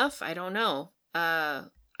change enough? I don't know.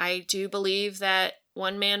 I do believe that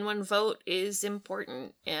one man, one vote is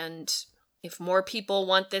important. And if more people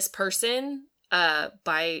want this person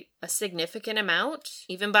by a significant amount,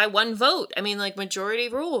 even by one vote, I mean, like majority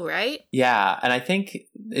rule, right? Yeah. And I think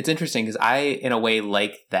it's interesting because I, in a way,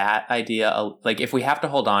 like that idea. Like if we have to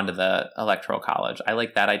hold on to the Electoral College, I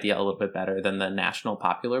like that idea a little bit better than the National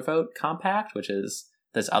Popular Vote Compact, which is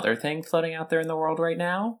this other thing floating out there in the world right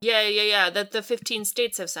now. Yeah. That the 15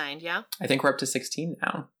 states have signed, yeah? I think we're up to 16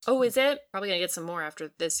 now. Oh, is it? Probably going to get some more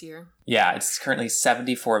after this year. Yeah, it's currently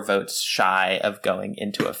 74 votes shy of going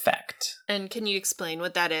into effect. And can you explain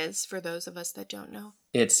what that is for those of us that don't know?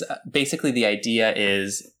 It's basically the idea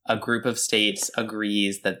is a group of states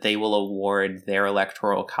agrees that they will award their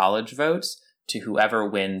Electoral College votes to whoever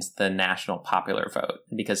wins the national popular vote.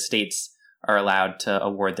 Because states are allowed to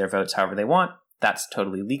award their votes however they want, that's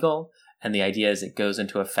totally legal. And the idea is it goes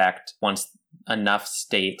into effect once enough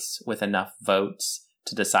states with enough votes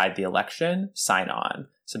to decide the election sign on.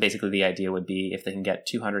 So basically the idea would be if they can get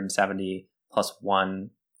 270 plus one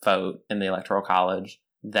vote in the Electoral College,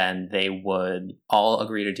 then they would all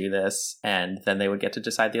agree to do this, and then they would get to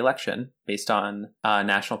decide the election based on a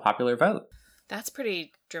national popular vote. That's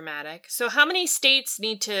pretty dramatic. So how many states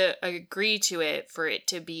need to agree to it for it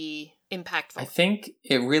to be impactful? I think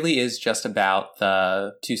it really is just about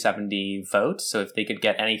the 270 votes. So if they could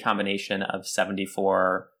get any combination of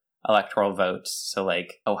 74 electoral votes, so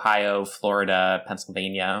like Ohio, Florida,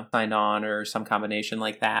 Pennsylvania signed on or some combination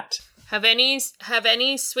like that. Have any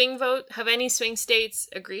swing states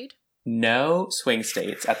agreed? No swing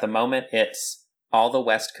states. At the moment, it's all the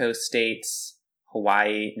West Coast states,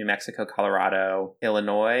 Hawaii, New Mexico, Colorado,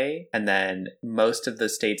 Illinois, and then most of the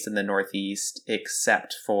states in the Northeast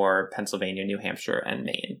except for Pennsylvania, New Hampshire, and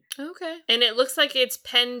Maine. Okay. And it looks like it's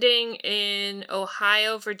pending in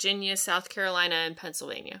Ohio, Virginia, South Carolina, and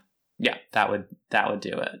Pennsylvania. Yeah, that would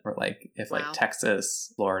do it. Or if Wow.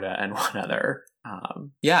 Texas, Florida, and one other.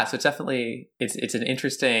 Yeah, so it's definitely it's an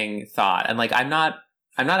interesting thought, and I'm not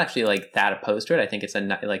actually that opposed to it. I think it's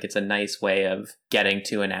a nice way of getting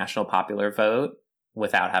to a national popular vote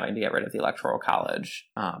without having to get rid of the Electoral College.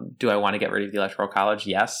 Do I want to get rid of the Electoral College?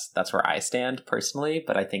 Yes, that's where I stand personally,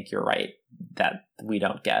 but I think you're right that we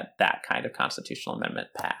don't get that kind of constitutional amendment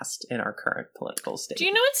passed in our current political state. Do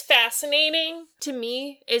you know what's fascinating to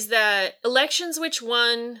me is that elections which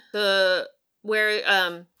won the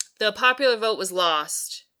popular vote was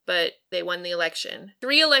lost, but they won the election.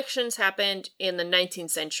 3 elections happened in the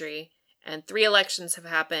 19th century, and 3 elections have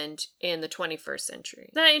happened in the 21st century.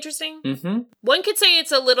 Isn't that interesting? Mm-hmm. One could say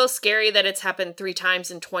it's a little scary that it's happened 3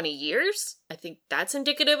 times in 20 years. I think that's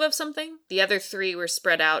indicative of something. The other 3 were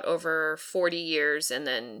spread out over 40 years and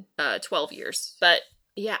then 12 years. But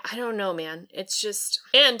yeah, I don't know, man. It's just...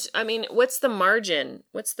 And, I mean, what's the margin?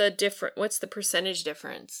 What's the percentage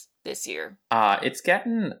difference this year? It's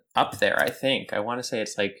getting up there, I think. I want to say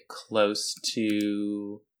it's close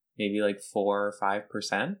to maybe 4 or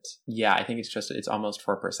 5%. Yeah, I think it's almost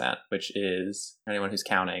 4%, which is, anyone who's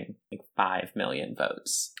counting, 5 million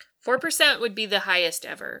votes. 4% would be the highest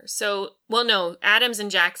ever. So, well, no, Adams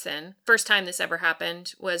and Jackson, first time this ever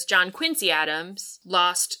happened was John Quincy Adams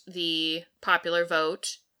lost the popular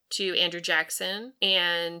vote to Andrew Jackson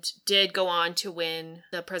and did go on to win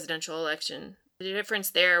the presidential election. The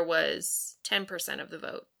difference there was 10% of the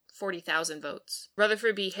vote. 40,000 votes.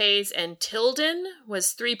 Rutherford B. Hayes and Tilden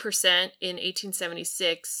was 3% in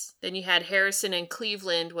 1876. Then you had Harrison and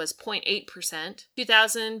Cleveland was 0.8%.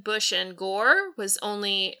 2000, Bush and Gore was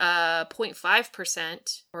only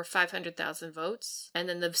 0.5% or 500,000 votes. And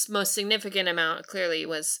then the most significant amount clearly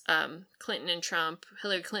was Clinton and Trump.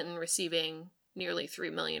 Hillary Clinton receiving nearly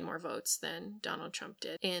 3 million more votes than Donald Trump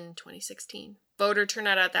did in 2016. Voter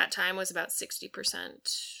turnout at that time was about 60%.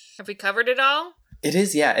 Have we covered it all? It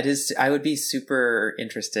is, yeah. It is. I would be super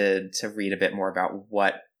interested to read a bit more about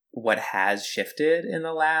what has shifted in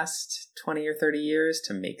the last 20 or 30 years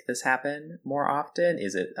to make this happen more often.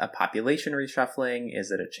 Is it a population reshuffling?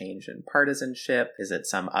 Is it a change in partisanship? Is it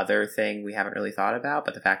some other thing we haven't really thought about?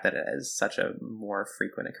 But the fact that it is such a more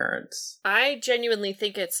frequent occurrence. I genuinely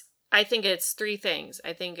think it's 3 things.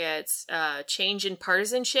 I think it's change in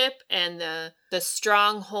partisanship and the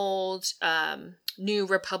stronghold new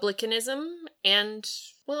republicanism and,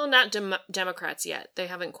 well, not Democrats yet. They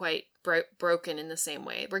haven't quite broken in the same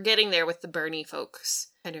way. We're getting there with the Bernie folks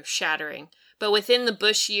kind of shattering. But within the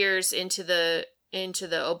Bush years into the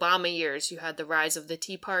Obama years, you had the rise of the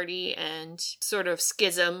Tea Party and sort of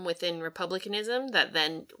schism within republicanism that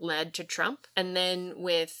then led to Trump. And then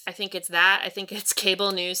I think it's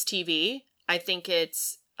cable news TV. I think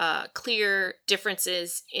it's clear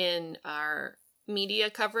differences in our media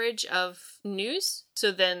coverage of news.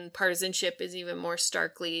 So then partisanship is even more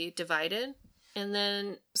starkly divided. And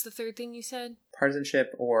then what's the third thing you said?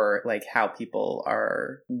 Partisanship or how people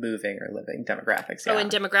are moving or living, demographics. Yeah. Oh,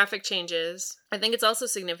 and demographic changes. I think it's also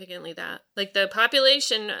significantly that. The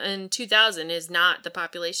population in 2000 is not the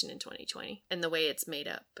population in 2020 and the way it's made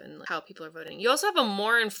up and how people are voting. You also have a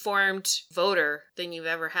more informed voter than you've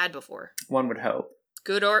ever had before. One would hope.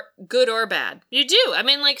 Good or bad. You do. I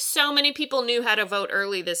mean, so many people knew how to vote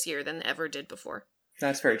early this year than ever did before.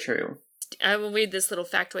 That's very true. I will read this little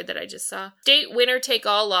factoid that I just saw. State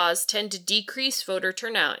winner-take-all laws tend to decrease voter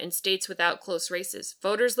turnout in states without close races.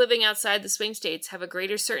 Voters living outside the swing states have a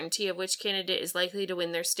greater certainty of which candidate is likely to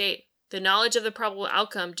win their state. The knowledge of the probable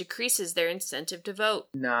outcome decreases their incentive to vote.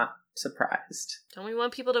 Not surprised. Don't we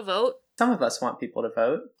want people to vote? Some of us want people to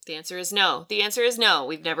vote. The answer is no. The answer is no.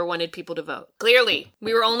 We've never wanted people to vote. Clearly,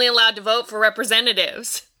 we were only allowed to vote for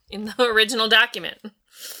representatives in the original document.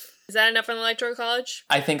 Is that enough on the Electoral College?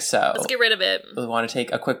 I think so. Let's get rid of it. We want to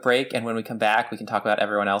take a quick break, and when we come back, we can talk about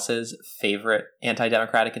everyone else's favorite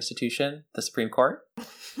anti-democratic institution, the Supreme Court.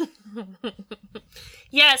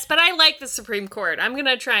 Yes, but I like the Supreme Court. I'm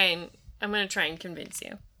gonna try and convince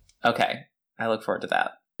you. Okay. I look forward to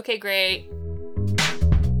that. Okay, great.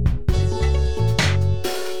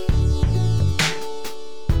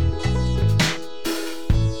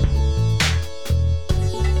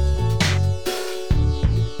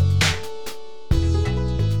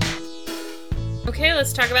 Okay,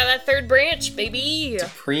 let's talk about that third branch, baby.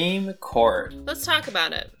 Supreme Court. Let's talk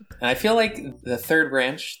about it. And I feel like the third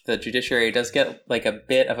branch, the judiciary, does get like a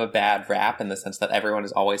bit of a bad rap in the sense that everyone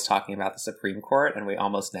is always talking about the Supreme Court, and we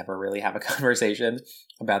almost never really have a conversation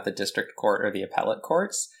about the district court or the appellate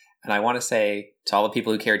courts. And I want to say to all the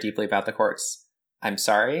people who care deeply about the courts, I'm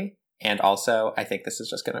sorry. And also, I think this is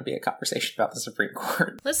just going to be a conversation about the Supreme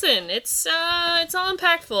Court. Listen, it's all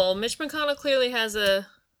impactful. Mitch McConnell clearly has a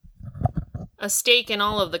stake in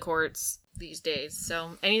all of the courts these days.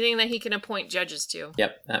 So anything that he can appoint judges to.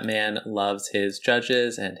 Yep, that man loves his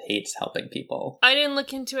judges and hates helping people. I didn't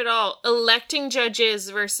look into it all. Electing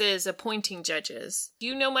judges versus appointing judges. Do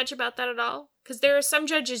you know much about that at all? Because there are some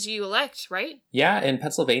judges you elect, right? Yeah, in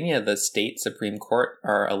Pennsylvania, the state Supreme Court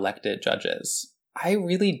are elected judges. I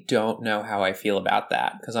really don't know how I feel about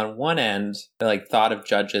that. Because on one end, the thought of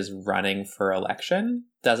judges running for election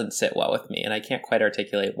doesn't sit well with me. And I can't quite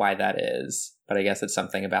articulate why that is. But I guess it's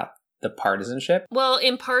something about the partisanship. Well,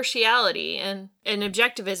 impartiality and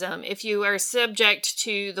objectivism. If you are subject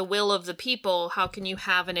to the will of the people, how can you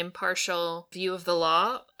have an impartial view of the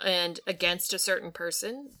law and against a certain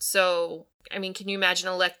person? So, I mean, can you imagine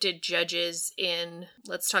elected judges in,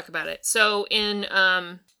 let's talk about it. So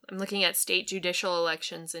I'm looking at state judicial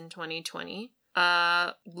elections in 2020.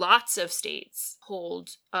 Lots of states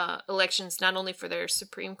hold elections not only for their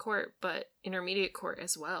Supreme Court, but intermediate court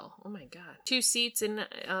as well. Oh my God. 2 seats in,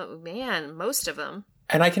 most of them.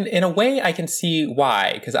 And in a way, I can see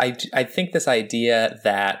why, because I think this idea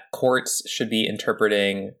that courts should be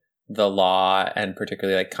interpreting the law, and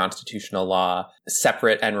particularly constitutional law,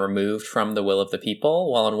 separate and removed from the will of the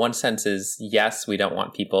people, while in one sense is, yes, we don't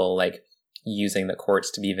want people using the courts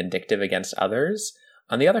to be vindictive against others.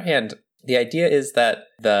 On the other hand, the idea is that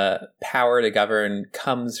the power to govern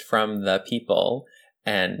comes from the people,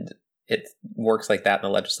 and it works like that in the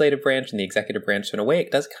legislative branch and the executive branch. So in a way,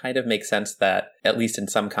 it does kind of make sense that, at least in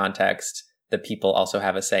some context, the people also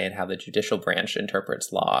have a say in how the judicial branch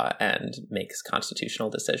interprets law and makes constitutional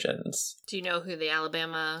decisions. Do you know who the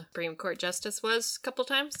Alabama Supreme Court Justice was a couple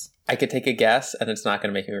times? I could take a guess, and it's not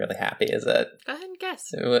going to make me really happy, is it? Go ahead and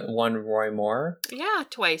guess. One Roy Moore? Yeah,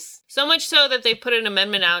 twice. So much so that they put an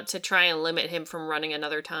amendment out to try and limit him from running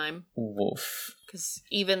another time. Woof. Because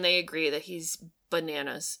even they agree that he's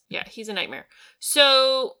bananas. Yeah, he's a nightmare.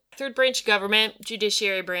 So, third branch government,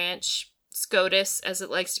 judiciary branch, SCOTUS, as it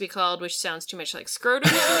likes to be called, which sounds too much like scrotum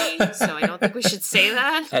to me, so I don't think we should say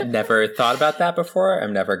that. I'd never thought about that before.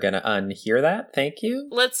 I'm never going to unhear that. Thank you.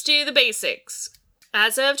 Let's do the basics.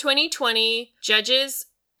 As of 2020, judges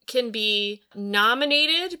can be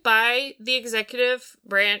nominated by the executive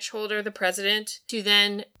branch holder, the president, to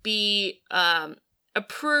then be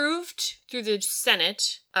approved through the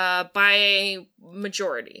Senate by a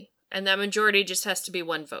majority. And that majority just has to be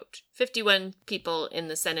 1 vote. 51 people in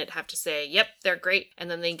the Senate have to say, yep, they're great. And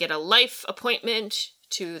then they get a life appointment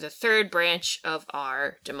to the third branch of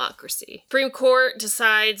our democracy. Supreme Court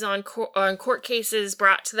decides on court cases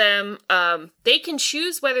brought to them. They can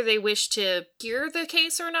choose whether they wish to hear the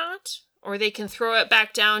case or not, or they can throw it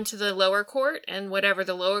back down to the lower court, and whatever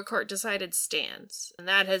the lower court decided stands. And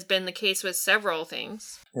that has been the case with several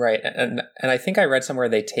things. Right. And I think I read somewhere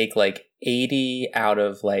they take 80 out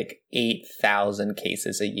of 8,000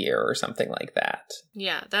 cases a year or something like that.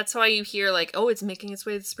 Yeah, that's why you hear it's making its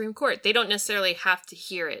way to the Supreme Court. They don't necessarily have to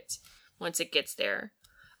hear it once it gets there.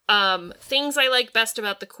 Things I like best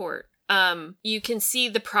about the court. You can see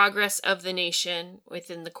the progress of the nation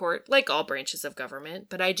within the court, like all branches of government,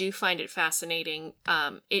 but I do find it fascinating.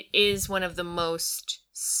 It is one of the most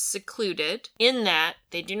secluded in that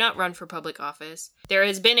they do not run for public office. There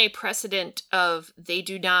has been a precedent of they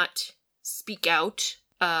do not speak out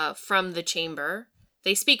from the chamber.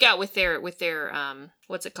 They speak out with their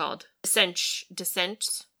what's it called?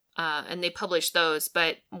 Dissents. And they publish those.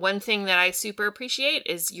 But one thing that I super appreciate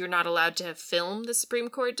is you're not allowed to film the Supreme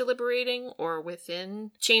Court deliberating or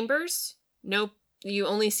within chambers. No, you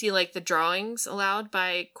only see the drawings allowed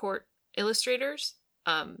by court illustrators,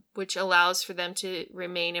 which allows for them to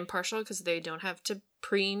remain impartial because they don't have to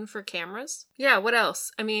preen for cameras. Yeah, what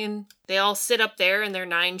else? I mean, they all sit up there in their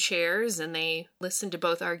 9 chairs and they listen to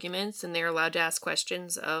both arguments, and they're allowed to ask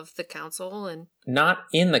questions of the counsel. And not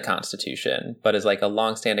in the Constitution, but as a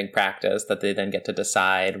longstanding practice that they then get to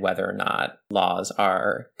decide whether or not laws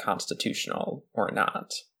are constitutional or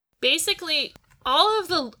not. Basically, all of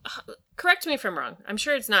the... Correct me if I'm wrong. I'm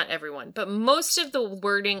sure it's not everyone, but most of the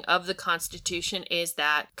wording of the Constitution is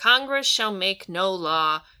that Congress shall make no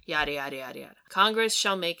law, yada, yada, yada, yada. Congress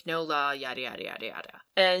shall make no law, yada, yada, yada, yada.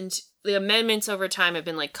 And the amendments over time have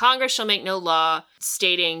been Congress shall make no law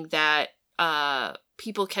stating that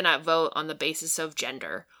people cannot vote on the basis of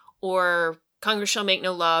gender, or Congress shall make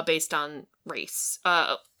no law based on race,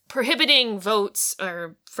 prohibiting votes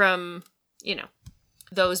or from,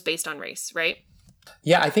 those based on race, right?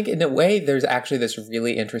 Yeah, I think in a way there's actually this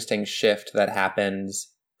really interesting shift that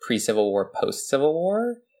happens pre-Civil War, post-Civil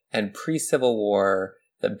War. And pre-Civil War,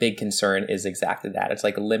 the big concern is exactly that. It's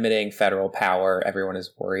like limiting federal power. Everyone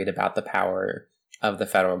is worried about the power of the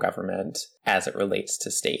federal government as it relates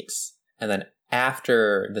to states. And then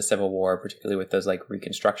after the Civil War, particularly with those like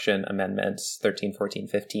Reconstruction amendments, 13, 14,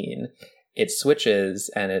 15, it switches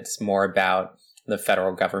and it's more about the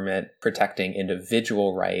federal government protecting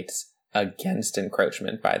individual rights against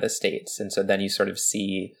encroachment by the states. And so then you sort of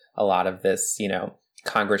see a lot of this,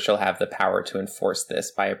 Congress shall have the power to enforce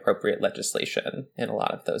this by appropriate legislation in a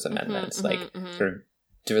lot of those amendments, sort of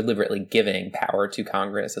deliberately giving power to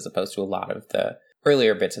Congress as opposed to a lot of the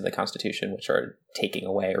earlier bits of the Constitution, which are taking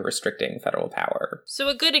away or restricting federal power. So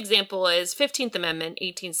a good example is 15th Amendment,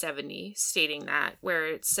 1870, stating that, where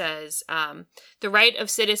it says, the right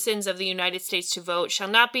of citizens of the United States to vote shall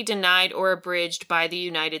not be denied or abridged by the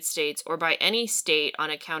United States or by any state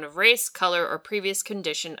on account of race, color, or previous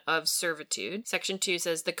condition of servitude. Section 2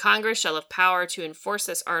 says, the Congress shall have power to enforce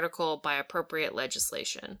this article by appropriate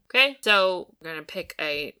legislation. Okay, so we're going to pick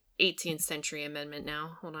a 18th century amendment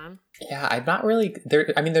now. Hold on. Yeah, I'm not really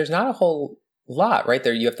there. I mean, there's not a whole lot, right?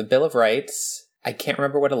 There you have the Bill of Rights. I can't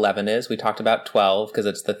remember what 11 is. We talked about 12 because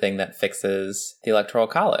it's the thing that fixes the Electoral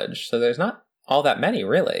College. So there's not all that many,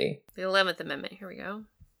 really. The 11th Amendment. Here we go.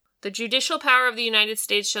 The judicial power of the United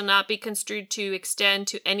States shall not be construed to extend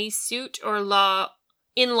to any suit or law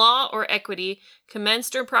or equity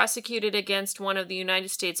commenced or prosecuted against one of the United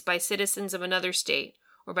States by citizens of another state,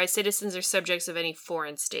 or by citizens or subjects of any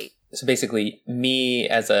foreign state. So basically, me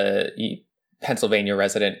as a Pennsylvania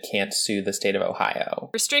resident can't sue the state of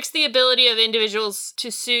Ohio. Restricts the ability of individuals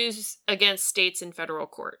to sue against states in federal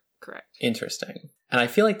court. Correct. Interesting. And I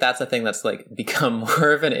feel like that's a thing that's like become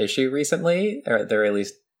more of an issue recently, or at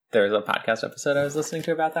least there's a podcast episode I was listening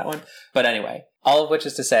to about that one. But anyway, all of which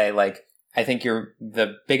is to say, like, I think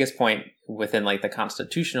the biggest point within like the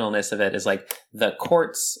constitutionalness of it is like the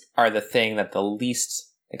courts are the thing that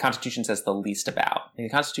the Constitution says the least about. And the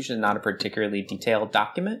Constitution is not a particularly detailed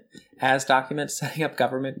document as documents setting up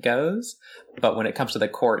government goes. But when it comes to the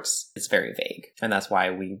courts, it's very vague. And that's why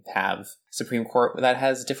we have Supreme Court that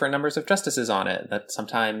has different numbers of justices on it, that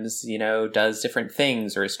sometimes, does different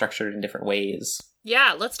things or is structured in different ways.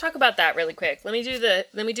 Yeah, let's talk about that really quick. Let me do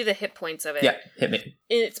the hit points of it. Yeah, hit me.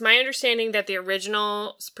 It's my understanding that the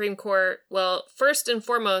original Supreme Court, well, first and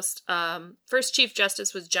foremost, first Chief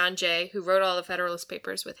Justice was John Jay, who wrote all the Federalist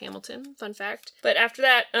Papers with Hamilton, fun fact. But after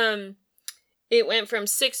that, it went from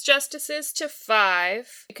 6 justices to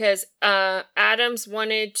 5 because Adams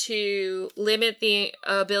wanted to limit the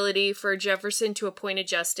ability for Jefferson to appoint a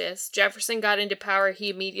justice. Jefferson got into power. He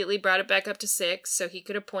immediately brought it back up to 6 so he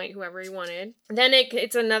could appoint whoever he wanted. Then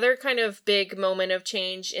it's another kind of big moment of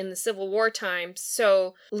change in the Civil War times.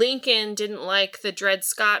 So Lincoln didn't like the Dred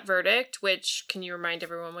Scott verdict, which, can you remind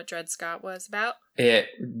everyone what Dred Scott was about? It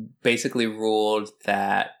basically ruled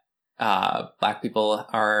that Black people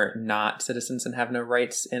are not citizens and have no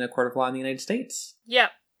rights in a court of law in the United States. Yeah.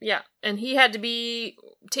 And he had to be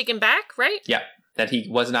taken back, right? Yeah. That he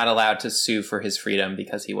was not allowed to sue for his freedom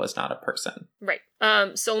because he was not a person. Right.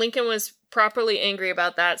 So Lincoln was properly angry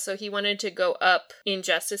about that, so he wanted to go up in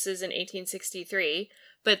justices in 1863.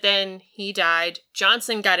 But then he died.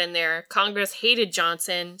 Johnson got in there. Congress hated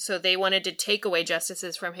Johnson, so they wanted to take away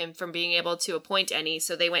justices from him from being able to appoint any,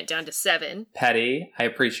 so they went down to 7. Petty. I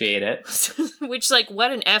appreciate it. Which, like,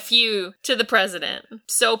 what an F-you to the president.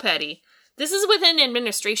 So petty. This is within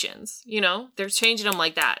administrations, They're changing them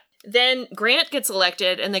like that. Then Grant gets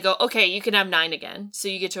elected, and they go, okay, you can have 9 again, so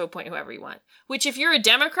you get to appoint whoever you want. Which, if you're a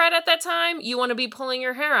Democrat at that time, you want to be pulling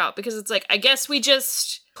your hair out, because it's like, I guess we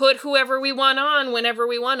just put whoever we want on whenever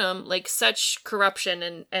we want them. Like, such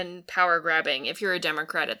corruption and power grabbing if you're a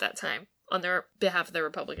Democrat at that time on their behalf of the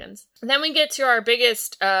Republicans. And then we get to our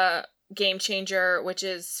biggest game changer, which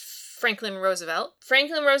is Franklin Roosevelt.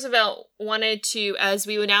 Franklin Roosevelt wanted to, as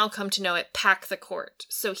we would now come to know it, pack the court.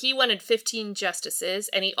 So he wanted 15 justices,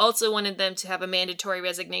 and he also wanted them to have a mandatory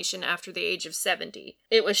resignation after the age of 70.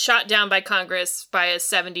 It was shot down by Congress by a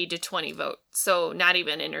 70-20 vote, so not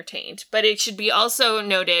even entertained. But it should be also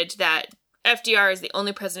noted that FDR is the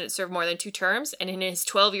only president to serve more than 2 terms, and in his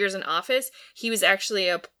 12 years in office, he was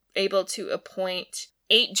actually able to appoint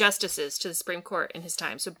 8 justices to the Supreme Court in his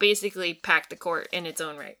time. So basically packed the court in its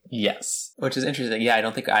own right. Yes. Which is interesting. Yeah, I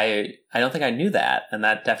don't think I knew that. And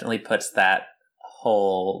that definitely puts that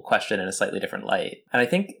whole question in a slightly different light. And I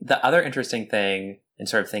think the other interesting thing in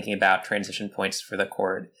sort of thinking about transition points for the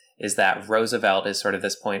court is that Roosevelt is sort of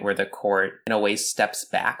this point where the court in a way steps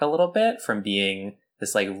back a little bit from being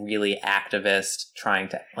this like really activist trying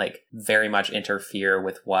to like very much interfere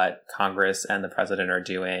with what Congress and the president are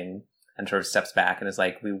doing, and sort of steps back and is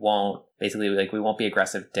like, we won't be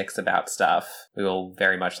aggressive dicks about stuff. We will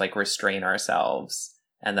very much like restrain ourselves.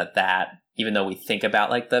 And that even though we think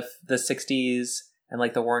about like the 60s and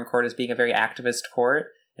like the Warren Court as being a very activist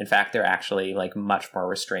court, in fact, they're actually like much more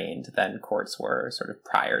restrained than courts were sort of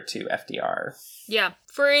prior to FDR. Yeah.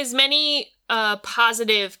 For as many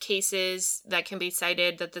positive cases that can be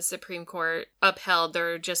cited that the Supreme Court upheld,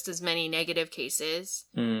 there are just as many negative cases.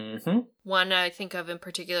 Mm-hmm. One I think of in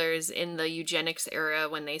particular is in the eugenics era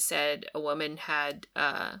when they said a woman had,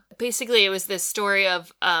 basically it was this story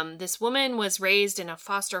of this woman was raised in a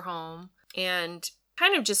foster home and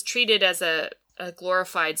kind of just treated as a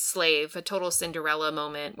glorified slave, a total Cinderella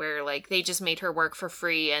moment where like they just made her work for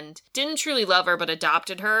free and didn't truly love her but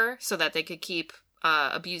adopted her so that they could keep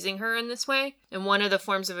abusing her in this way. And one of the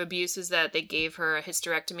forms of abuse is that they gave her a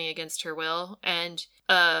hysterectomy against her will, and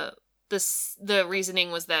the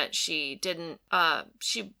reasoning was that she didn't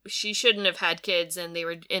she shouldn't have had kids, and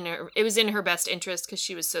it was in her best interest because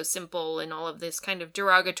she was so simple, and all of this kind of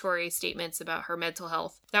derogatory statements about her mental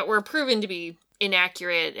health that were proven to be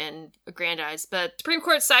inaccurate and aggrandized. But the Supreme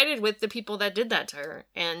Court sided with the people that did that to her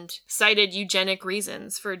and cited eugenic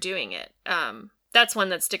reasons for doing it. That's one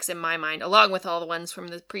that sticks in my mind, along with all the ones from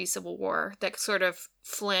the pre-Civil War that sort of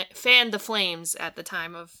fanned the flames at the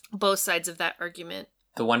time of both sides of that argument.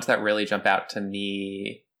 The ones that really jump out to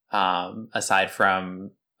me, aside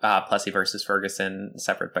from Plessy versus Ferguson,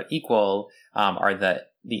 separate but equal, are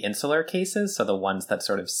the insular cases. So the ones that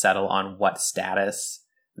sort of settle on what status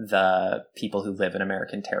the people who live in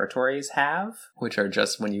American territories have, which are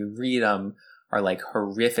just, when you read them, are like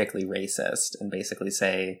horrifically racist and basically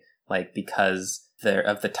say, like, because they're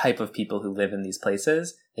of the type of people who live in these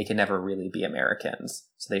places, they can never really be Americans.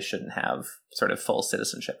 So they shouldn't have sort of full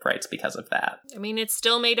citizenship rights because of that. I mean, it's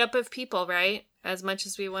still made up of people, right? As much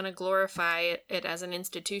as we want to glorify it as an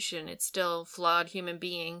institution, it's still flawed human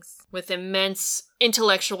beings with immense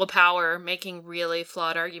intellectual power making really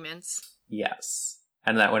flawed arguments. Yes.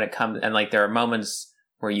 And that when it comes, and like there are moments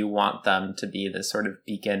where you want them to be this sort of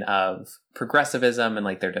beacon of progressivism and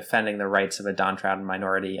like they're defending the rights of a downtrodden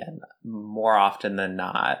minority, and more often than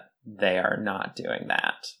not, they are not doing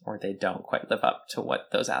that, or they don't quite live up to what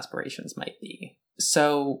those aspirations might be.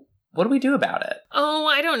 So what do we do about it? Oh,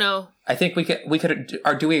 I don't know. I think we could,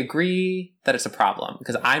 or do we agree that it's a problem?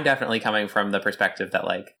 Because I'm definitely coming from the perspective that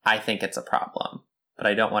like, I think it's a problem, but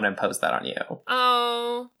I don't want to impose that on you.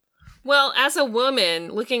 Oh, well, as a woman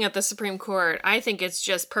looking at the Supreme Court, I think it's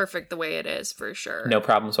just perfect the way it is, for sure. No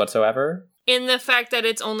problems whatsoever? In the fact that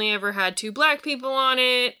it's only ever had 2 black people on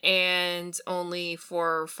it, and only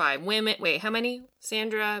 4 or 5 women. Wait, how many?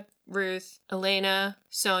 Sandra, Ruth, Elena,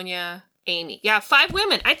 Sonia, Amy. Yeah, 5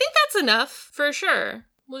 women. I think that's enough, for sure.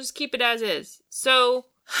 We'll just keep it as is. So,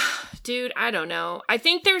 dude, I don't know. I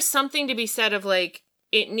think there's something to be said of, like,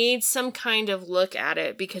 it needs some kind of look at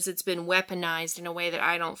it because it's been weaponized in a way that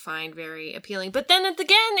I don't find very appealing. But then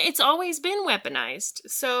again, it's always been weaponized.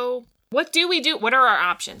 So what do we do? What are our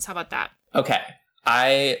options? How about that? Okay.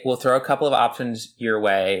 I will throw a couple of options your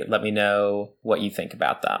way. Let me know what you think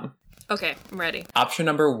about them. Okay, I'm ready. Option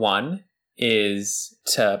number 1 is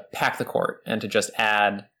to pack the court and to just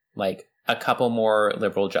add like a couple more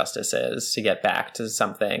liberal justices to get back to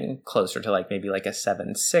something closer to like maybe like a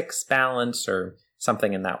 7-6 balance or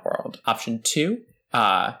something in that world. Option 2,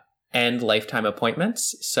 end lifetime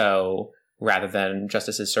appointments. So rather than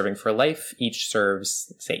justices serving for life, each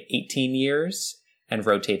serves, say, 18 years and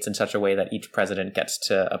rotates in such a way that each president gets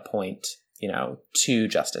to appoint, 2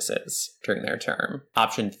 justices during their term.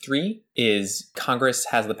 Option 3 is Congress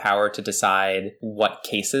has the power to decide what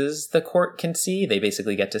cases the court can see. They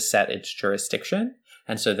basically get to set its jurisdiction.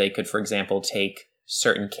 And so they could, for example, take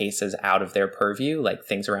certain cases out of their purview, like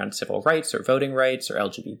things around civil rights or voting rights or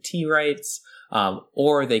LGBT rights,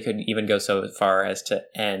 or they could even go so far as to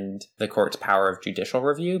end the court's power of judicial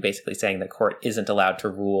review, basically saying the court isn't allowed to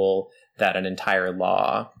rule that an entire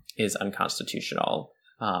law is unconstitutional.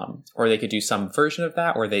 Or they could do some version of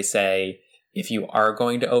that where they say, if you are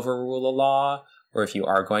going to overrule a law, or if you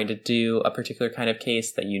are going to do a particular kind of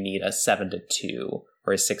case, that you need a 7-2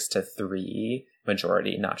 or a 6-3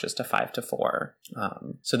 majority, not just a 5-4.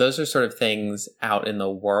 So those are sort of things out in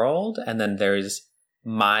the world. And then there's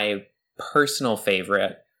my personal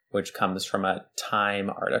favorite, which comes from a Time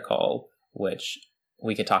article, which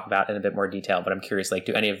we could talk about in a bit more detail, but I'm curious, like,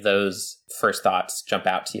 do any of those first thoughts jump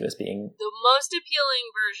out to you as being... The most appealing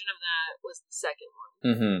version of that was the second one.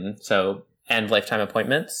 Mm-hmm. So, and lifetime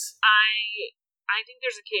appointments? I think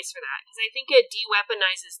there's a case for that, because I think it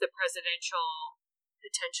de-weaponizes the presidential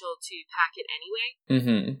potential to pack it anyway.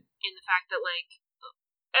 Mm-hmm. In the fact that, like,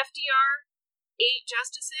 FDR, 8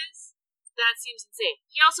 justices, that seems insane.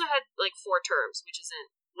 He also had, like, 4 terms, which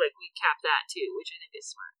isn't, like, we capped that too, which I think is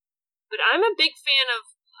smart. But I'm a big fan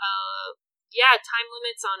of, time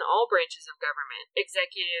limits on all branches of government,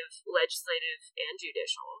 executive, legislative, and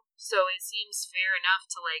judicial. So it seems fair enough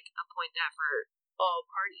to, like, appoint that for all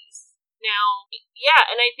parties. Now, yeah,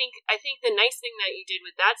 and I think the nice thing that you did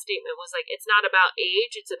with that statement was, like, it's not about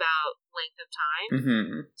age, it's about length of time.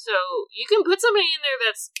 Mm-hmm. So you can put somebody in there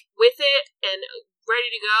that's with it and ready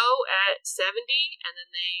to go at 70, and then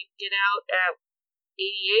they get out at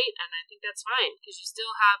 88, and I think that's fine, because you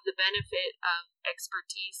still have the benefit of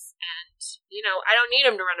expertise, and, I don't need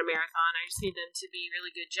them to run a marathon, I just need them to be really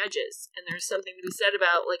good judges, and there's something to be said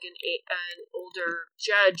about, like, an older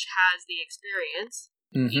judge has the experience,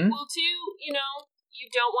 equal to, you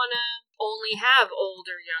don't want to only have old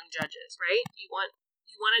or young judges, right? You want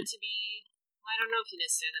it to be, I don't know if you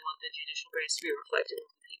necessarily want the judicial branch to be reflective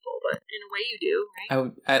of the people, but in a way you do,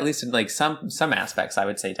 right? At least in, like, some aspects, I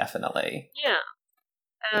would say definitely. Yeah.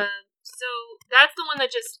 So that's the one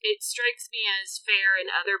that it strikes me as fair in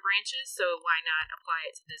other branches, so why not apply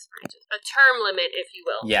it to this branch? A term limit, if you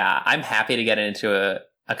will. Yeah, I'm happy to get into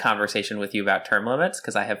a conversation with you about term limits,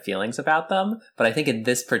 because I have feelings about them, but I think in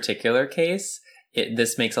this particular case,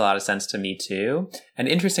 this makes a lot of sense to me too. And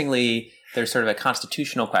interestingly, there's sort of a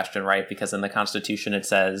constitutional question, right? Because in the Constitution, it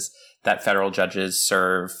says that federal judges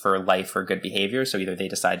serve for life or good behavior, so either they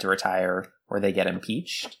decide to retire or they get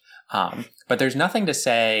impeached. But there's nothing to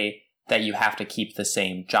say that you have to keep the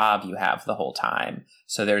same job you have the whole time.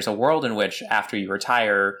 So there's a world in which after you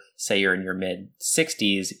retire, say you're in your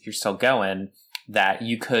mid-60s, you're still going, that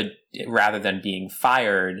you could, rather than being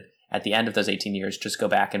fired at the end of those 18 years, just go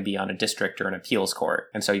back and be on a district or an appeals court.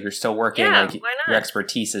 And so you're still working, like, your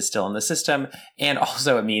expertise is still in the system. And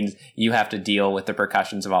also it means you have to deal with the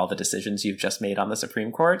repercussions of all the decisions you've just made on the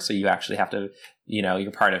Supreme Court. So you actually have to,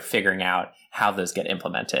 you're part of figuring out how those get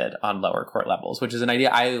implemented on lower court levels, which is an idea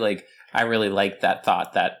I really like that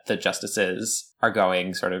thought that the justices are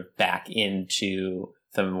going sort of back into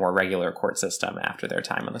the more regular court system after their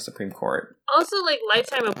time on the Supreme Court. Also, like,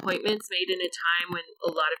 lifetime appointments made in a time when a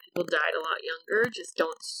lot of people died a lot younger just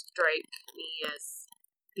don't strike me as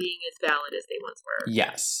being as valid as they once were.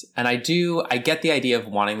 Yes. And I get the idea of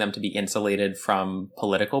wanting them to be insulated from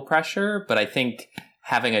political pressure, but I think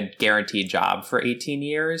having a guaranteed job for 18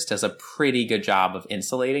 years does a pretty good job of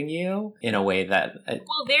insulating you in a way that...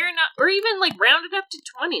 Well, they're not... Or even, like, round it up to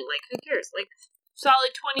 20. Like, who cares? Like,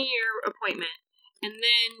 solid 20-year appointment. And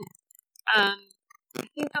then, I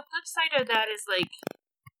think the flip side of that is, like,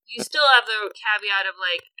 you still have the caveat of,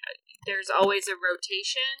 like, there's always a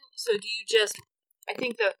rotation. So do you just, I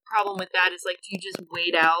think the problem with that is, like, do you just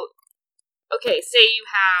wait out? Okay, say you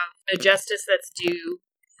have a justice that's due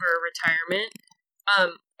for retirement.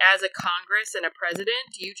 As a Congress and a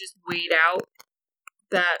president, do you just wait out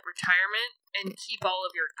that retirement and keep all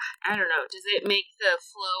of your, I don't know, does it make the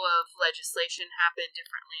flow of legislation happen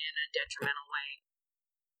differently in a detrimental way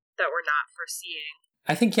that we're not foreseeing?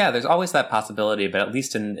 I think, yeah, there's always that possibility, but at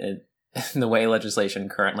least in the way legislation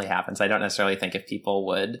currently happens, I don't necessarily think if people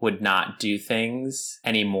would not do things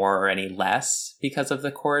any more or any less because of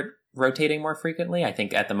the court rotating more frequently. I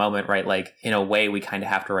think at the moment, right, like, in a way, we kind of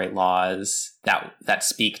have to write laws that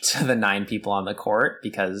speak to the 9 people on the court,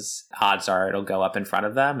 because odds are it'll go up in front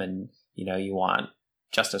of them, and, you want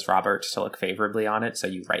Justice Roberts to look favorably on it, so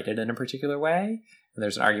you write it in a particular way. And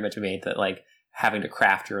there's an argument to be made that, like, having to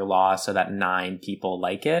craft your law so that 9 people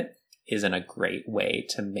like it isn't a great way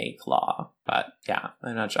to make law. But yeah,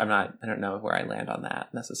 I don't know where I land on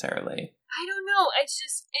that necessarily. I don't know. It's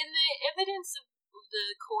just, in the evidence of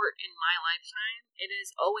the court in my lifetime, it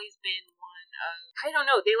has always been one of, I don't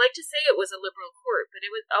know, they like to say it was a liberal court, but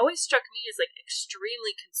it was always struck me as, like,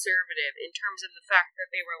 extremely conservative in terms of the fact that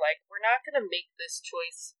they were like, we're not going to make this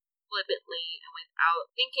choice flippantly and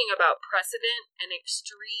without thinking about precedent and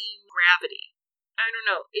extreme gravity. I don't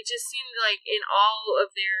know. It just seemed like in all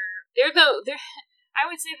of I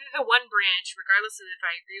would say they're the one branch, regardless of if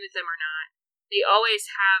I agree with them or not, they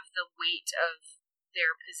always have the weight of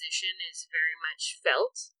their position is very much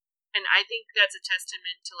felt. And I think that's a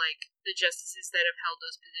testament to, like, the justices that have held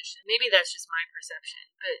those positions. Maybe that's just my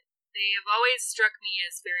perception, but They have always struck me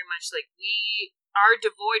as very much like we are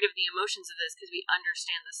devoid of the emotions of this because we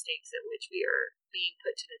understand the stakes at which we are being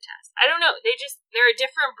put to the test. I don't know. They're a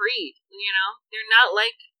different breed, you know? They're not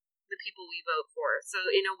like the people we vote for. So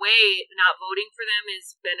in a way, not voting for them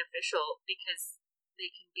is beneficial because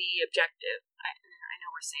they can be objective. I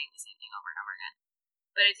know we're saying the same thing over and over again.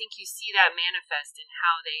 But I think you see that manifest in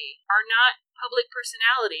how they are not public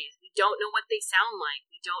personalities. We don't know what they sound like.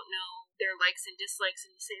 We don't know their likes and dislikes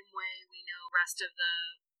in the same way we know the rest of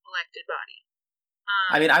the elected body.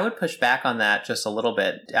 I mean, I would push back on that just a little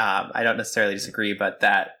bit. I don't necessarily disagree, but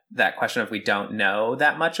that question of we don't know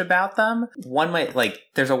that much about them, one might, like,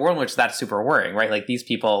 there's a world in which that's super worrying, right? Like, these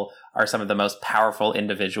people are some of the most powerful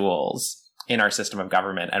individuals in our system of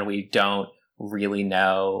government, and we don't really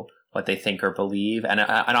know what they think or believe, and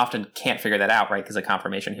often can't figure that out, right? Because a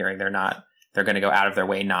confirmation hearing, they're going to go out of their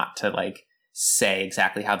way not to, like, say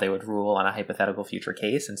exactly how they would rule on a hypothetical future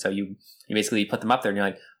case. And so you basically put them up there and you're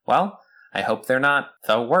like, well, I hope they're not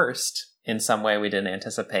the worst in some way we didn't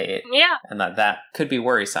anticipate. Yeah. And that could be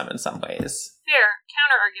worrisome in some ways. Fair.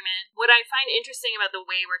 Counter argument. What I find interesting about the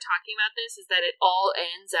way we're talking about this is that it all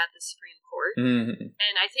ends at the Supreme Court. Mm-hmm.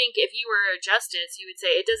 And I think if you were a justice, you would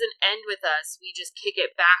say it doesn't end with us. We just kick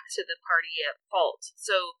it back to the party at fault.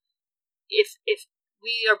 So if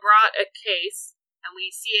we are brought a case and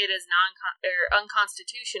we see it as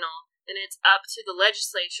unconstitutional, then it's up to the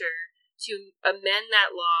legislature to amend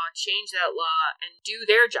that law, change that law, and do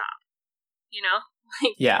their job. You know?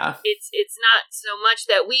 Like, yeah. It's not so much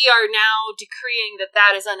that we are now decreeing that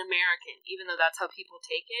is un-American, even though that's how people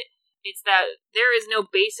take it. It's that there is no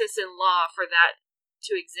basis in law for that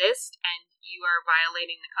to exist, and you are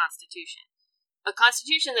violating the Constitution. A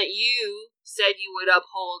Constitution that you said you would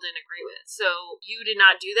uphold and agree with. So you did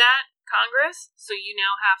not do that, Congress, so you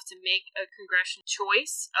now have to make a congressional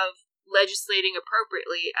choice of legislating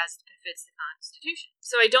appropriately as befits the Constitution.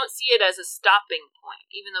 So I don't see it as a stopping point,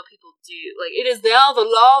 even though people do. Like, it is now the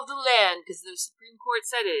law of the land because the Supreme Court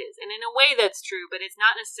said it is. And in a way that's true, but it's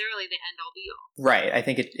not necessarily the end-all be-all. Right. I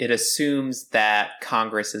think it assumes that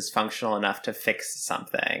Congress is functional enough to fix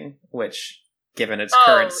something, which, given its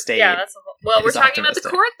current state... Yeah, that's well, we're talking about the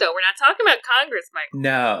court, though. We're not talking about Congress, Michael.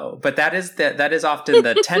 No, but that is often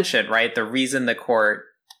the tension, right? The reason the court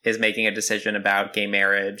is making a decision about gay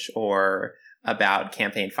marriage or about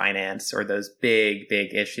campaign finance or those big,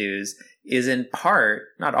 big issues is in part,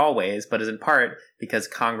 not always, but is in part because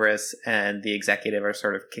Congress and the executive are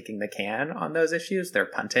sort of kicking the can on those issues. They're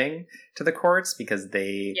punting to the courts because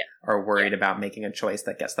they are worried about making a choice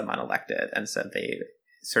that gets them unelected. And so they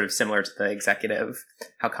sort of similar to the executive,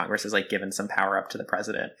 how Congress is like given some power up to the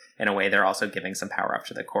president. In a way, they're also giving some power up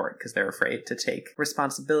to the court because they're afraid to take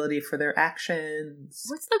responsibility for their actions.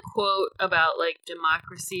 What's the quote about like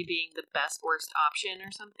democracy being the best worst option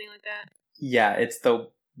or something like that? Yeah, it's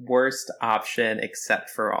the worst option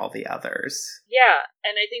except for all the others. Yeah,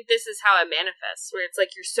 and I think this is how it manifests, where it's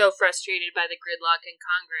like you're so frustrated by the gridlock in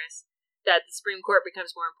Congress that the Supreme Court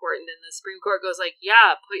becomes more important, and the Supreme Court goes like,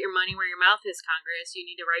 yeah, put your money where your mouth is, Congress, you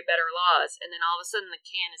need to write better laws, and then all of a sudden the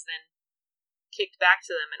can is then kicked back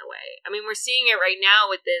to them in a way. I mean, we're seeing it right now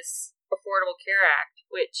with this Affordable Care Act,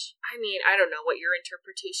 which, I mean, I don't know what your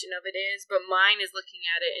interpretation of it is, but mine is looking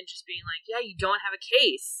at it and just being like, yeah, you don't have a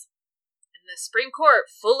case. And the Supreme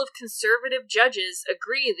Court, full of conservative judges,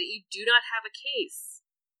 agree that you do not have a case,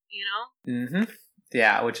 you know? Mm-hmm.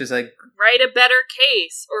 Yeah, which is like... Write a better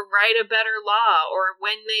case, or write a better law, or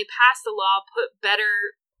when they pass the law, put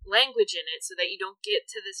better language in it so that you don't get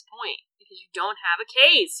to this point. Because you don't have a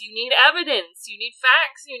case. You need evidence. You need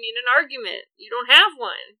facts. You need an argument. You don't have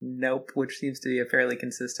one. Nope, which seems to be a fairly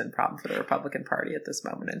consistent problem for the Republican Party at this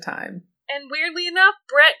moment in time. And weirdly enough,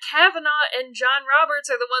 Brett Kavanaugh and John Roberts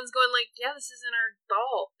are the ones going like, yeah, this isn't our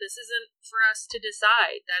ball. This isn't for us to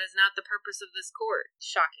decide. That is not the purpose of this court.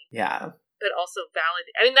 Shocking. Yeah. But also valid.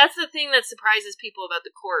 I mean, that's the thing that surprises people about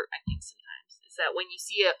the court, I think, sometimes, is that when you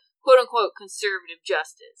see a quote-unquote conservative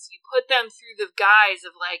justice, you put them through the guise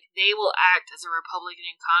of, like, they will act as a Republican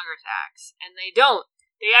in Congress acts, and they don't.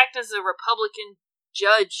 They act as a Republican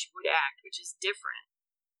judge would act, which is different.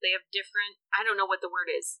 They have different, I don't know what the word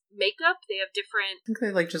is, makeup? They have different... I think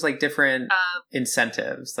they just different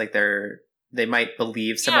incentives. Like, they might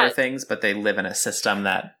believe similar things, but they live in a system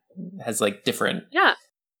that has, like, different... Yeah.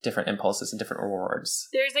 Different impulses and different rewards.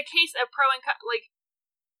 There's a case of pro and con, like,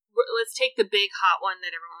 let's take the big hot one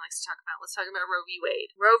that everyone likes to talk about. Let's talk about Roe v. Wade.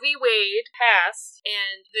 Roe v. Wade passed,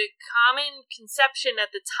 and the common conception at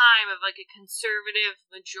the time of, like, a conservative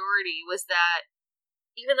majority was that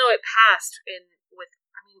even though it passed with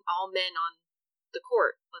all men on the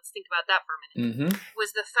court, let's think about that for a minute,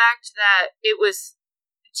 was the fact that it was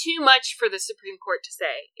too much for the Supreme Court to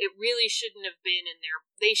say. It really shouldn't have been in there.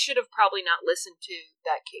 They should have probably not listened to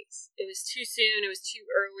that case. It was too soon. It was too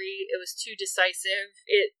early. It was too decisive.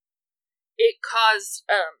 It caused,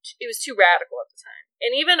 it was too radical at the time.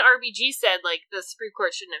 And even RBG said, like, the Supreme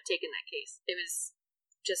Court shouldn't have taken that case. It was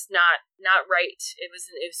just not right. It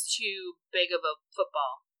was too big of a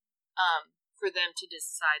football, for them to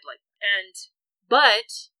decide, like,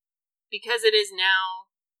 but because it is now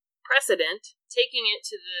precedent, taking it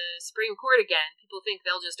to the Supreme Court again, people think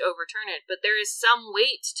they'll just overturn it, but there is some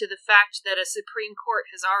weight to the fact that a Supreme Court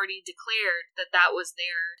has already declared that was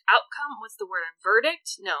their outcome. What's the word? A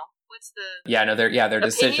verdict? No. What's the... their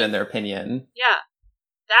decision, their opinion. Yeah.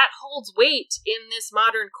 That holds weight in this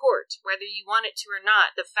modern court, whether you want it to or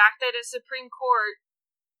not. The fact that a Supreme Court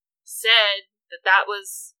said that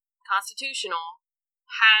was constitutional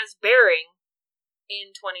has bearing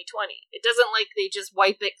in 2020. It doesn't like they just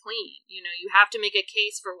wipe it clean. You know, you have to make a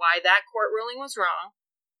case for why that court ruling was wrong,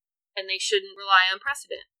 and they shouldn't rely on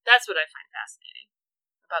precedent. That's what I find fascinating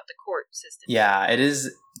about the court system. Yeah, it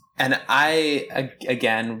is. And I,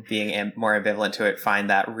 again, being more ambivalent to it, find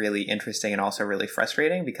that really interesting and also really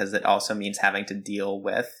frustrating, because it also means having to deal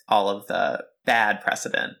with all of the bad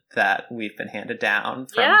precedent that we've been handed down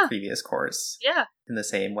from previous courts in the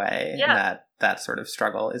same way. Yeah. And that sort of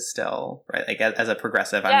struggle is still, right, like as a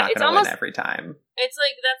progressive, I'm not going to win every time. It's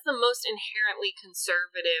like that's the most inherently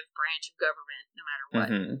conservative branch of government, no matter what.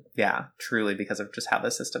 Mm-hmm. Yeah, truly, because of just how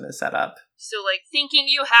the system is set up. So, like, thinking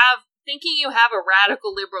you have a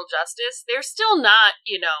radical liberal justice, they're still not,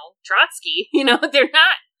 Trotsky. They're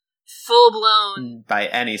not full-blown. By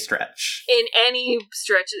any stretch. In any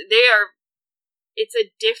stretch. It's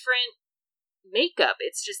a different makeup.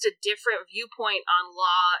 It's just a different viewpoint on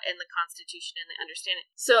law and the Constitution and the understanding.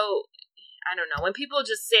 So, I don't know. When people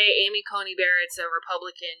just say Amy Coney Barrett's a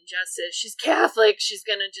Republican justice, she's Catholic, she's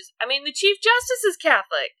gonna the Chief Justice is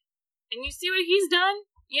Catholic. And you see what he's done?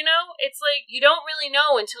 It's like you don't really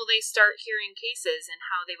know until they start hearing cases and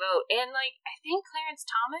how they vote. And, like, I think Clarence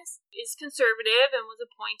Thomas is conservative and was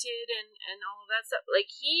appointed and all of that stuff.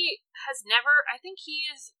 Like, he has never, I think he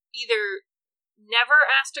is either never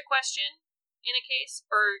asked a question in a case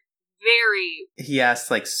or he asks,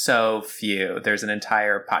 like, so few. There's an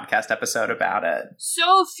entire podcast episode about it.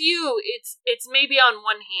 So few. It's maybe on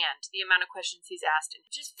one hand the amount of questions he's asked,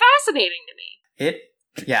 which is fascinating to me.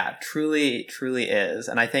 Yeah, truly is.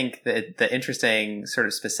 And I think that the interesting sort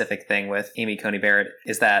of specific thing with Amy Coney Barrett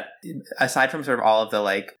is that aside from sort of all of the,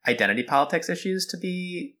 like, identity politics issues to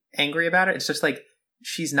be angry about it, it's just like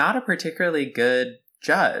she's not a particularly good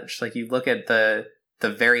judge. Like, you look at the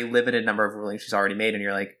very limited number of rulings she's already made, and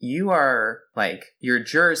you're like, you are, like, your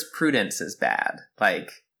jurisprudence is bad. Like,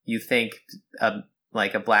 you think a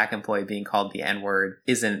black employee being called the N-word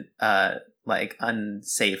isn't like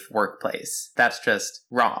unsafe workplace. That's just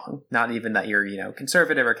wrong. Not even that you're,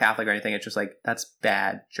 conservative or Catholic or anything. It's just like, that's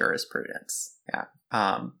bad jurisprudence. Yeah.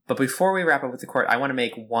 But before we wrap up with the court, I want to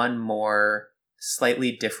make one more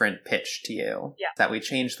slightly different pitch to you. Yeah. That we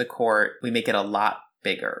change the court. We make it a lot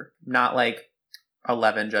bigger. Not like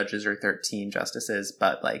 11 judges or 13 justices,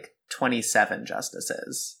 but like 27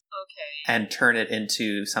 justices. Okay. And turn it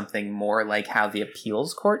into something more like how the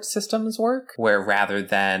appeals court systems work, where rather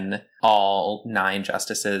than all 9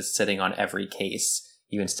 justices sitting on every case,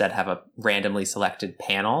 you instead have a randomly selected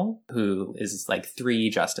panel who is like 3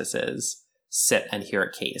 justices sit and hear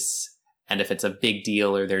a case. And if it's a big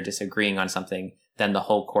deal or they're disagreeing on something, then the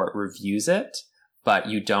whole court reviews it. But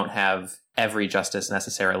you don't have every justice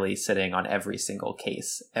necessarily sitting on every single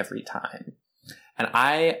case every time. And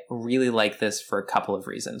I really like this for a couple of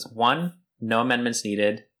reasons. 1, no amendments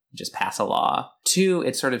needed, just pass a law. 2,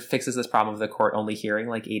 it sort of fixes this problem of the court only hearing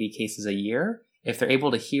like 80 cases a year. If they're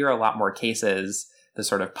able to hear a lot more cases, the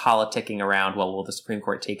sort of politicking around, well, will the Supreme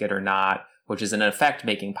Court take it or not, which is in effect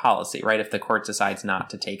making policy, right? If the court decides not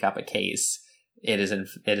to take up a case, it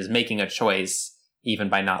is making a choice even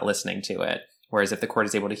by not listening to it. Whereas if the court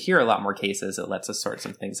is able to hear a lot more cases, it lets us sort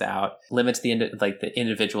some things out, limits the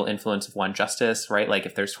individual influence of one justice, right? Like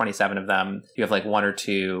if there's 27 of them, you have like 1 or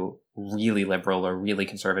 2 really liberal or really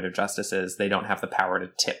conservative justices. They don't have the power to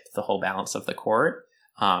tip the whole balance of the court.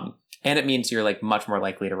 And it means you're like much more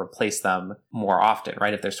likely to replace them more often,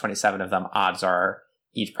 right? If there's 27 of them, odds are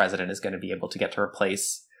each president is going to be able to get to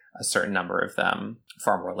replace a certain number of them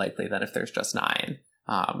far more likely than if there's just 9.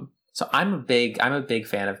 So I'm a big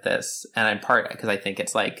fan of this, and in part because I think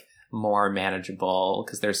it's like more manageable,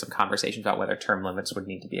 because there's some conversations about whether term limits would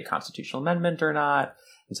need to be a constitutional amendment or not.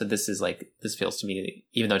 And so this feels to me,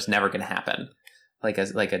 even though it's never going to happen, like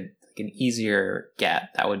an easier get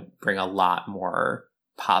that would bring a lot more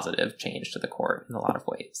positive change to the court in a lot of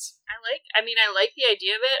ways. I like the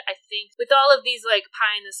idea of it. I think with all of these like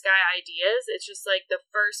pie in the sky ideas, it's just like the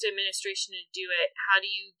first administration to do it. How do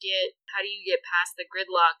you get past the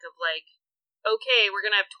gridlock of like, okay, we're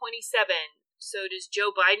going to have 27. So does Joe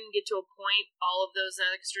Biden get to appoint all of those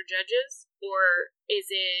extra judges, or is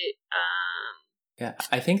it Yeah,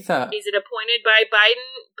 I think is it appointed by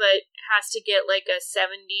Biden but has to get like a 70%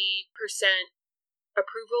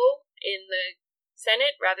 approval in the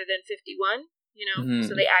Senate rather than 51?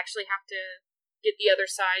 So they actually have to get the other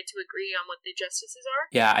side to agree on what the justices are.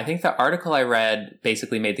 Yeah, I think the article I read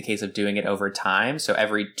basically made the case of doing it over time. So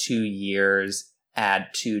every 2 years, add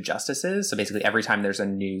 2 justices. So basically every time there's a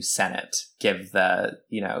new Senate, give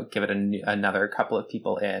it another couple of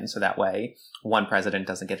people in. So that way one president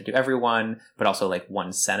doesn't get to do everyone, but also like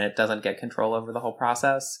one Senate doesn't get control over the whole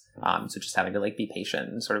process. So just having to like be patient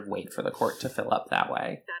and sort of wait for the court to fill up that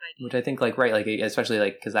way. That idea. Which I think like, right, like especially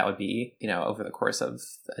like, because that would be, over the course of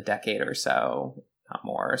a decade or so, not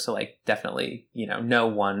more. So like definitely, no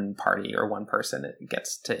one party or one person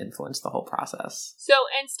gets to influence the whole process. So,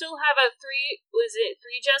 and still have a 3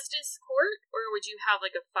 justice court, or would you have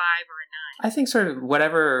like a 5 or a 9? I think sort of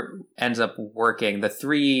whatever ends up working. The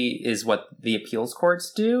 3 is what the appeals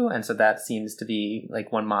courts do. And so that seems to be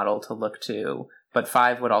like one model to look to. But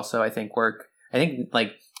 5 would also, I think, work. I think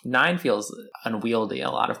like 9 feels unwieldy in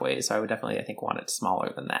a lot of ways. So I would definitely, I think, want it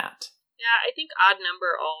smaller than that. Yeah, I think odd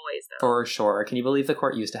number always, though. For sure. Can you believe the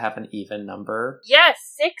court used to have an even number? Yes,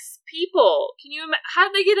 6 people. Can you imagine? How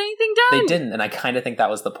did they get anything done? They didn't, and I kind of think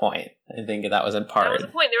that was the point. I think that was in part. That was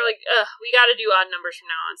the point. They were like, we got to do odd numbers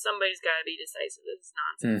from now on. Somebody's got to be decisive. This is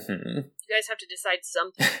nonsense. Mm-hmm. You guys have to decide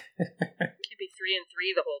something. It can't be 3 and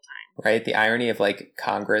 3 the whole time. Right? The irony of like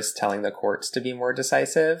Congress telling the courts to be more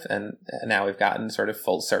decisive, and now we've gotten sort of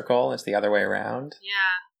full circle. It's the other way around.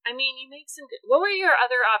 Yeah. I mean, you make some good... What were your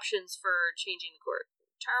other options for changing the court?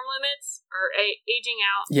 Term limits or aging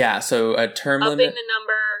out? Yeah, so a term limit. Upping the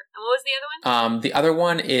number. And what was the other one? The other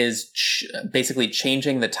one is basically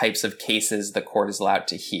changing the types of cases the court is allowed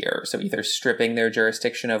to hear. So either stripping their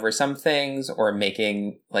jurisdiction over some things or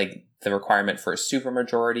making like the requirement for a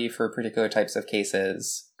supermajority for particular types of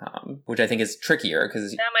cases, which I think is trickier because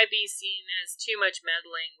that might be seen as too much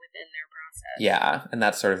meddling within their process. Yeah, and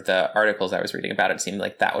that's sort of the articles I was reading about. It seemed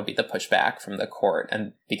like that would be the pushback from the court,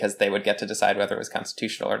 and because they would get to decide whether it was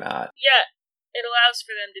constitutional or not. Yeah, it allows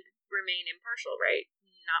for them to remain impartial, right?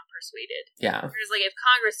 Not persuaded. Yeah. Whereas, like, if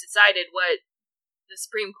Congress decided what the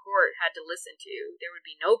Supreme Court had to listen to, there would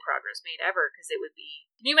be no progress made ever, because it would be...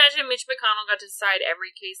 Can you imagine if Mitch McConnell got to decide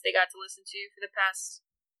every case they got to listen to for the past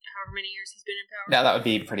however many years he's been in power? Yeah, that would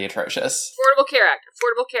be pretty atrocious. Affordable Care Act,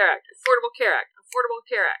 Affordable Care Act, Affordable Care Act, Affordable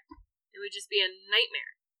Care Act. It would just be a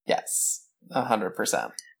nightmare. Yes, 100%.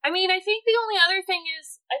 I mean, I think the only other thing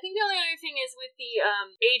is with the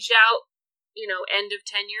aged out, end of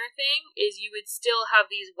tenure thing, is you would still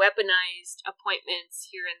have these weaponized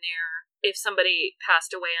appointments here and there if somebody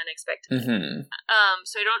passed away unexpectedly. Mm-hmm.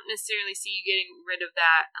 So I don't necessarily see you getting rid of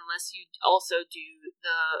that unless you also do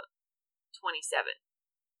the 27.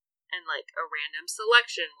 And like a random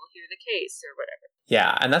selection will hear the case or whatever.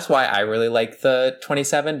 Yeah, and that's why I really like the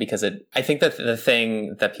 27, because I think that the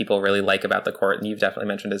thing that people really like about the court, and you've definitely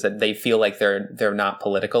mentioned, is that they feel like they're not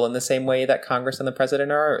political in the same way that Congress and the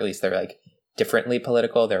president are, or at least they're like differently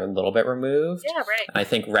political. They're a little bit removed. Yeah, right. And I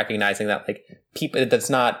think recognizing that like people, that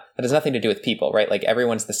has nothing to do with people, right? Like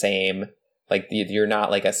everyone's the same. Like you're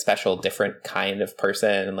not like a special different kind of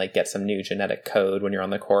person and like get some new genetic code when you're on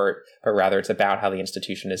the court, but rather it's about how the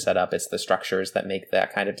institution is set up. It's the structures that make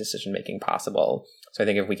that kind of decision making possible. So I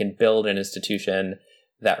think if we can build an institution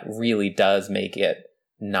that really does make it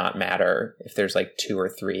not matter if there's like 2 or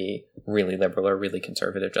 3 really liberal or really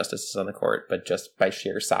conservative justices on the court, but just by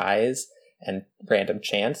sheer size and random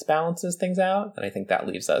chance balances things out, then I think that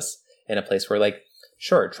leaves us in a place where like,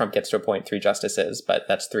 sure, Trump gets to appoint 3 justices, but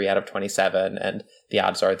that's 3 out of 27, and the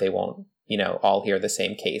odds are they won't, all hear the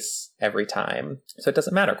same case every time. So it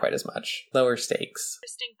doesn't matter quite as much. Lower stakes.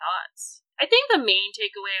 Interesting thoughts. I think the main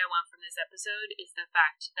takeaway I want from this episode is the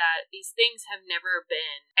fact that these things have never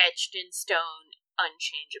been etched in stone,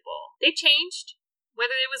 unchangeable. They changed.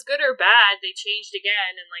 Whether it was good or bad, they changed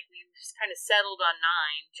again, and like we just kind of settled on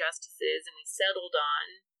 9 justices, and we settled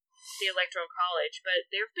on the Electoral College, but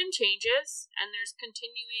there have been changes, and there's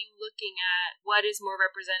continuing looking at what is more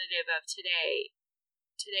representative of today's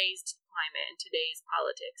climate, and today's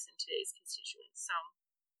politics, and today's constituents. So,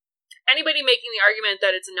 anybody making the argument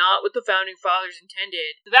that it's not what the Founding Fathers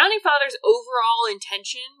intended, the Founding Fathers' overall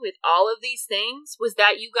intention with all of these things was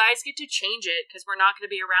that you guys get to change it, because we're not going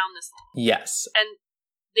to be around this long. Yes. And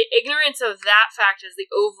the ignorance of that fact as the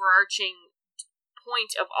overarching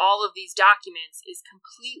point of all of these documents is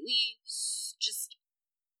completely just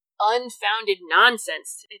unfounded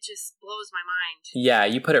nonsense. It just blows my mind. Yeah,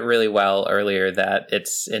 you put it really well earlier that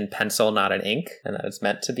it's in pencil, not in ink, and that it's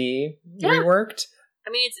meant to be reworked. I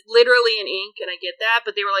mean, it's literally in ink, and I get that,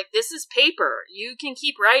 but they were like, this is paper. You can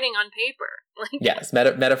keep writing on paper. Like, yes,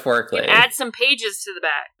 metaphorically. Add some pages to the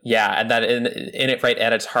back. Yeah, and that in it, right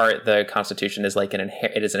at its heart, the Constitution is like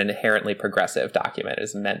it is an inherently progressive document. It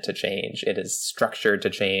is meant to change. It is structured to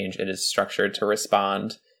change. It is structured to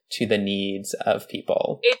respond to the needs of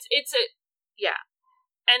people.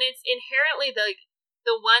 And it's inherently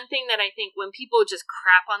the one thing that I think when people just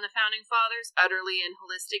crap on the Founding Fathers utterly and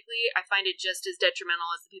holistically, I find it just as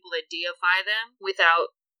detrimental as the people that deify them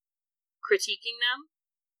without critiquing them.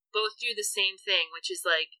 Both do the same thing, which is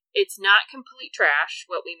like, it's not complete trash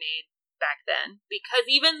what we made back then, because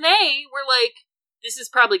even they were like, this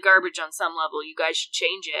is probably garbage on some level, you guys should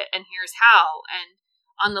change it, and here's how. And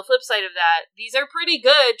on the flip side of that, these are pretty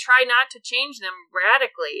good, try not to change them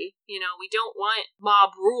radically. You know, we don't want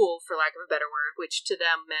mob rule, for lack of a better word, which to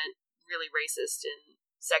them meant really racist and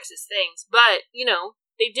sexist things, but, you know,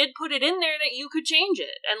 they did put it in there that you could change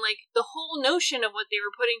it. And, like, the whole notion of what they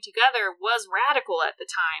were putting together was radical at the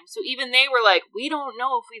time. So even they were like, we don't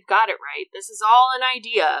know if we've got it right. This is all an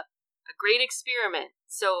idea, a great experiment.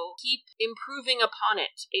 So keep improving upon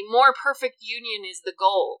it. A more perfect union is the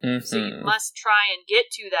goal. Mm-hmm. So you must try and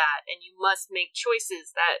get to that, and you must make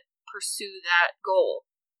choices that pursue that goal.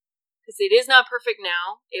 Because it is not perfect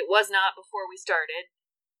now. It was not before we started.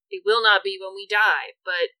 It will not be when we die,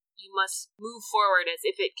 but you must move forward as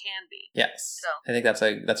if it can be. Yes. So I think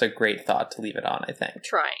that's a great thought to leave it on, I think.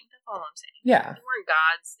 Trying. That's all I'm saying. Yeah. They weren't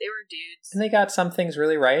gods. They were dudes. And they got some things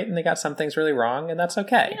really right, and they got some things really wrong, and that's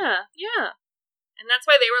okay. Yeah, yeah. And that's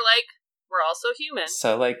why they were like, we're also human.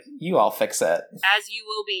 So, like, you all fix it. As you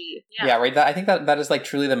will be. Yeah, right. I think that is, like,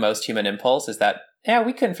 truly the most human impulse, is that, yeah,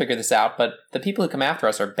 we couldn't figure this out, but the people who come after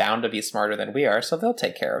us are bound to be smarter than we are, so they'll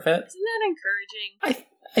take care of it. Isn't that encouraging?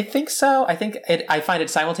 I think so. I find it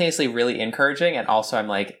simultaneously really encouraging, and also I'm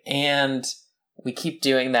like, and we keep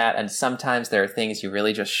doing that, and sometimes there are things you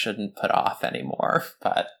really just shouldn't put off anymore.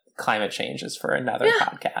 But climate change is for another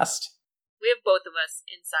podcast. We have both of us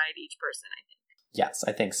inside each person, I think. Yes,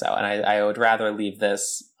 I think so. And I would rather leave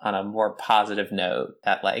this on a more positive note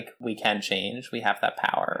that, like, we can change. We have that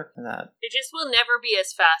power. And that it just will never be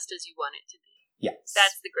as fast as you want it to be. Yes.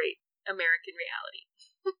 That's the great American reality.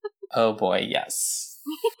 Oh boy, yes.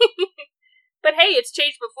 But hey, it's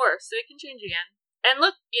changed before, so it can change again. And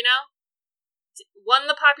look, you know, won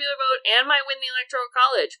the popular vote and might win the Electoral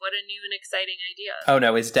College. What a new and exciting idea. Oh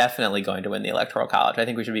no, is definitely going to win the Electoral College. I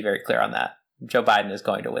think we should be very clear on that. Joe Biden is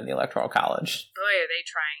going to win the Electoral College. Boy, are they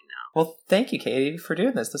trying now. Well, thank you, Katie, for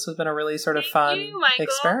doing this. This has been a really sort of fun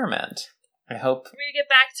experiment. I hope... We're going to get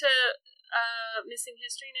back to missing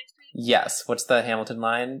history next week? Yes. What's the Hamilton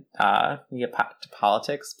line? You get to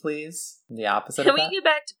politics, please? The opposite Can of that? Can we get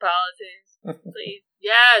back to politics, please?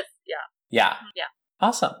 Yes. Yeah. Yeah. Yeah.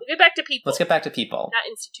 Awesome. We'll get back to people. Let's get back to people. Not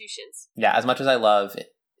institutions. Yeah, as much as I love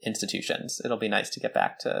institutions, it'll be nice to get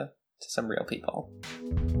back to some real people.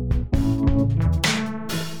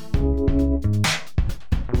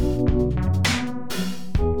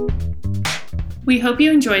 We hope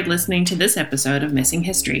you enjoyed listening to this episode of Missing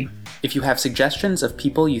History. If you have suggestions of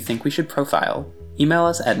people you think we should profile, email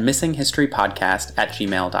us at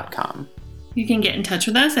missinghistorypodcast@gmail.com. You can get in touch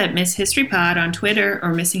with us at Miss History Pod on Twitter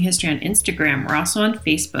or Missing History on Instagram. We're also on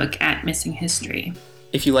Facebook at Missing History.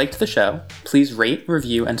 If you liked the show, please rate,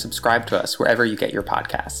 review, and subscribe to us wherever you get your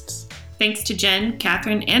podcasts. Thanks to Jen,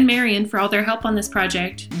 Catherine, and Marion for all their help on this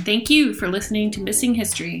project. And thank you for listening to Missing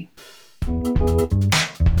History.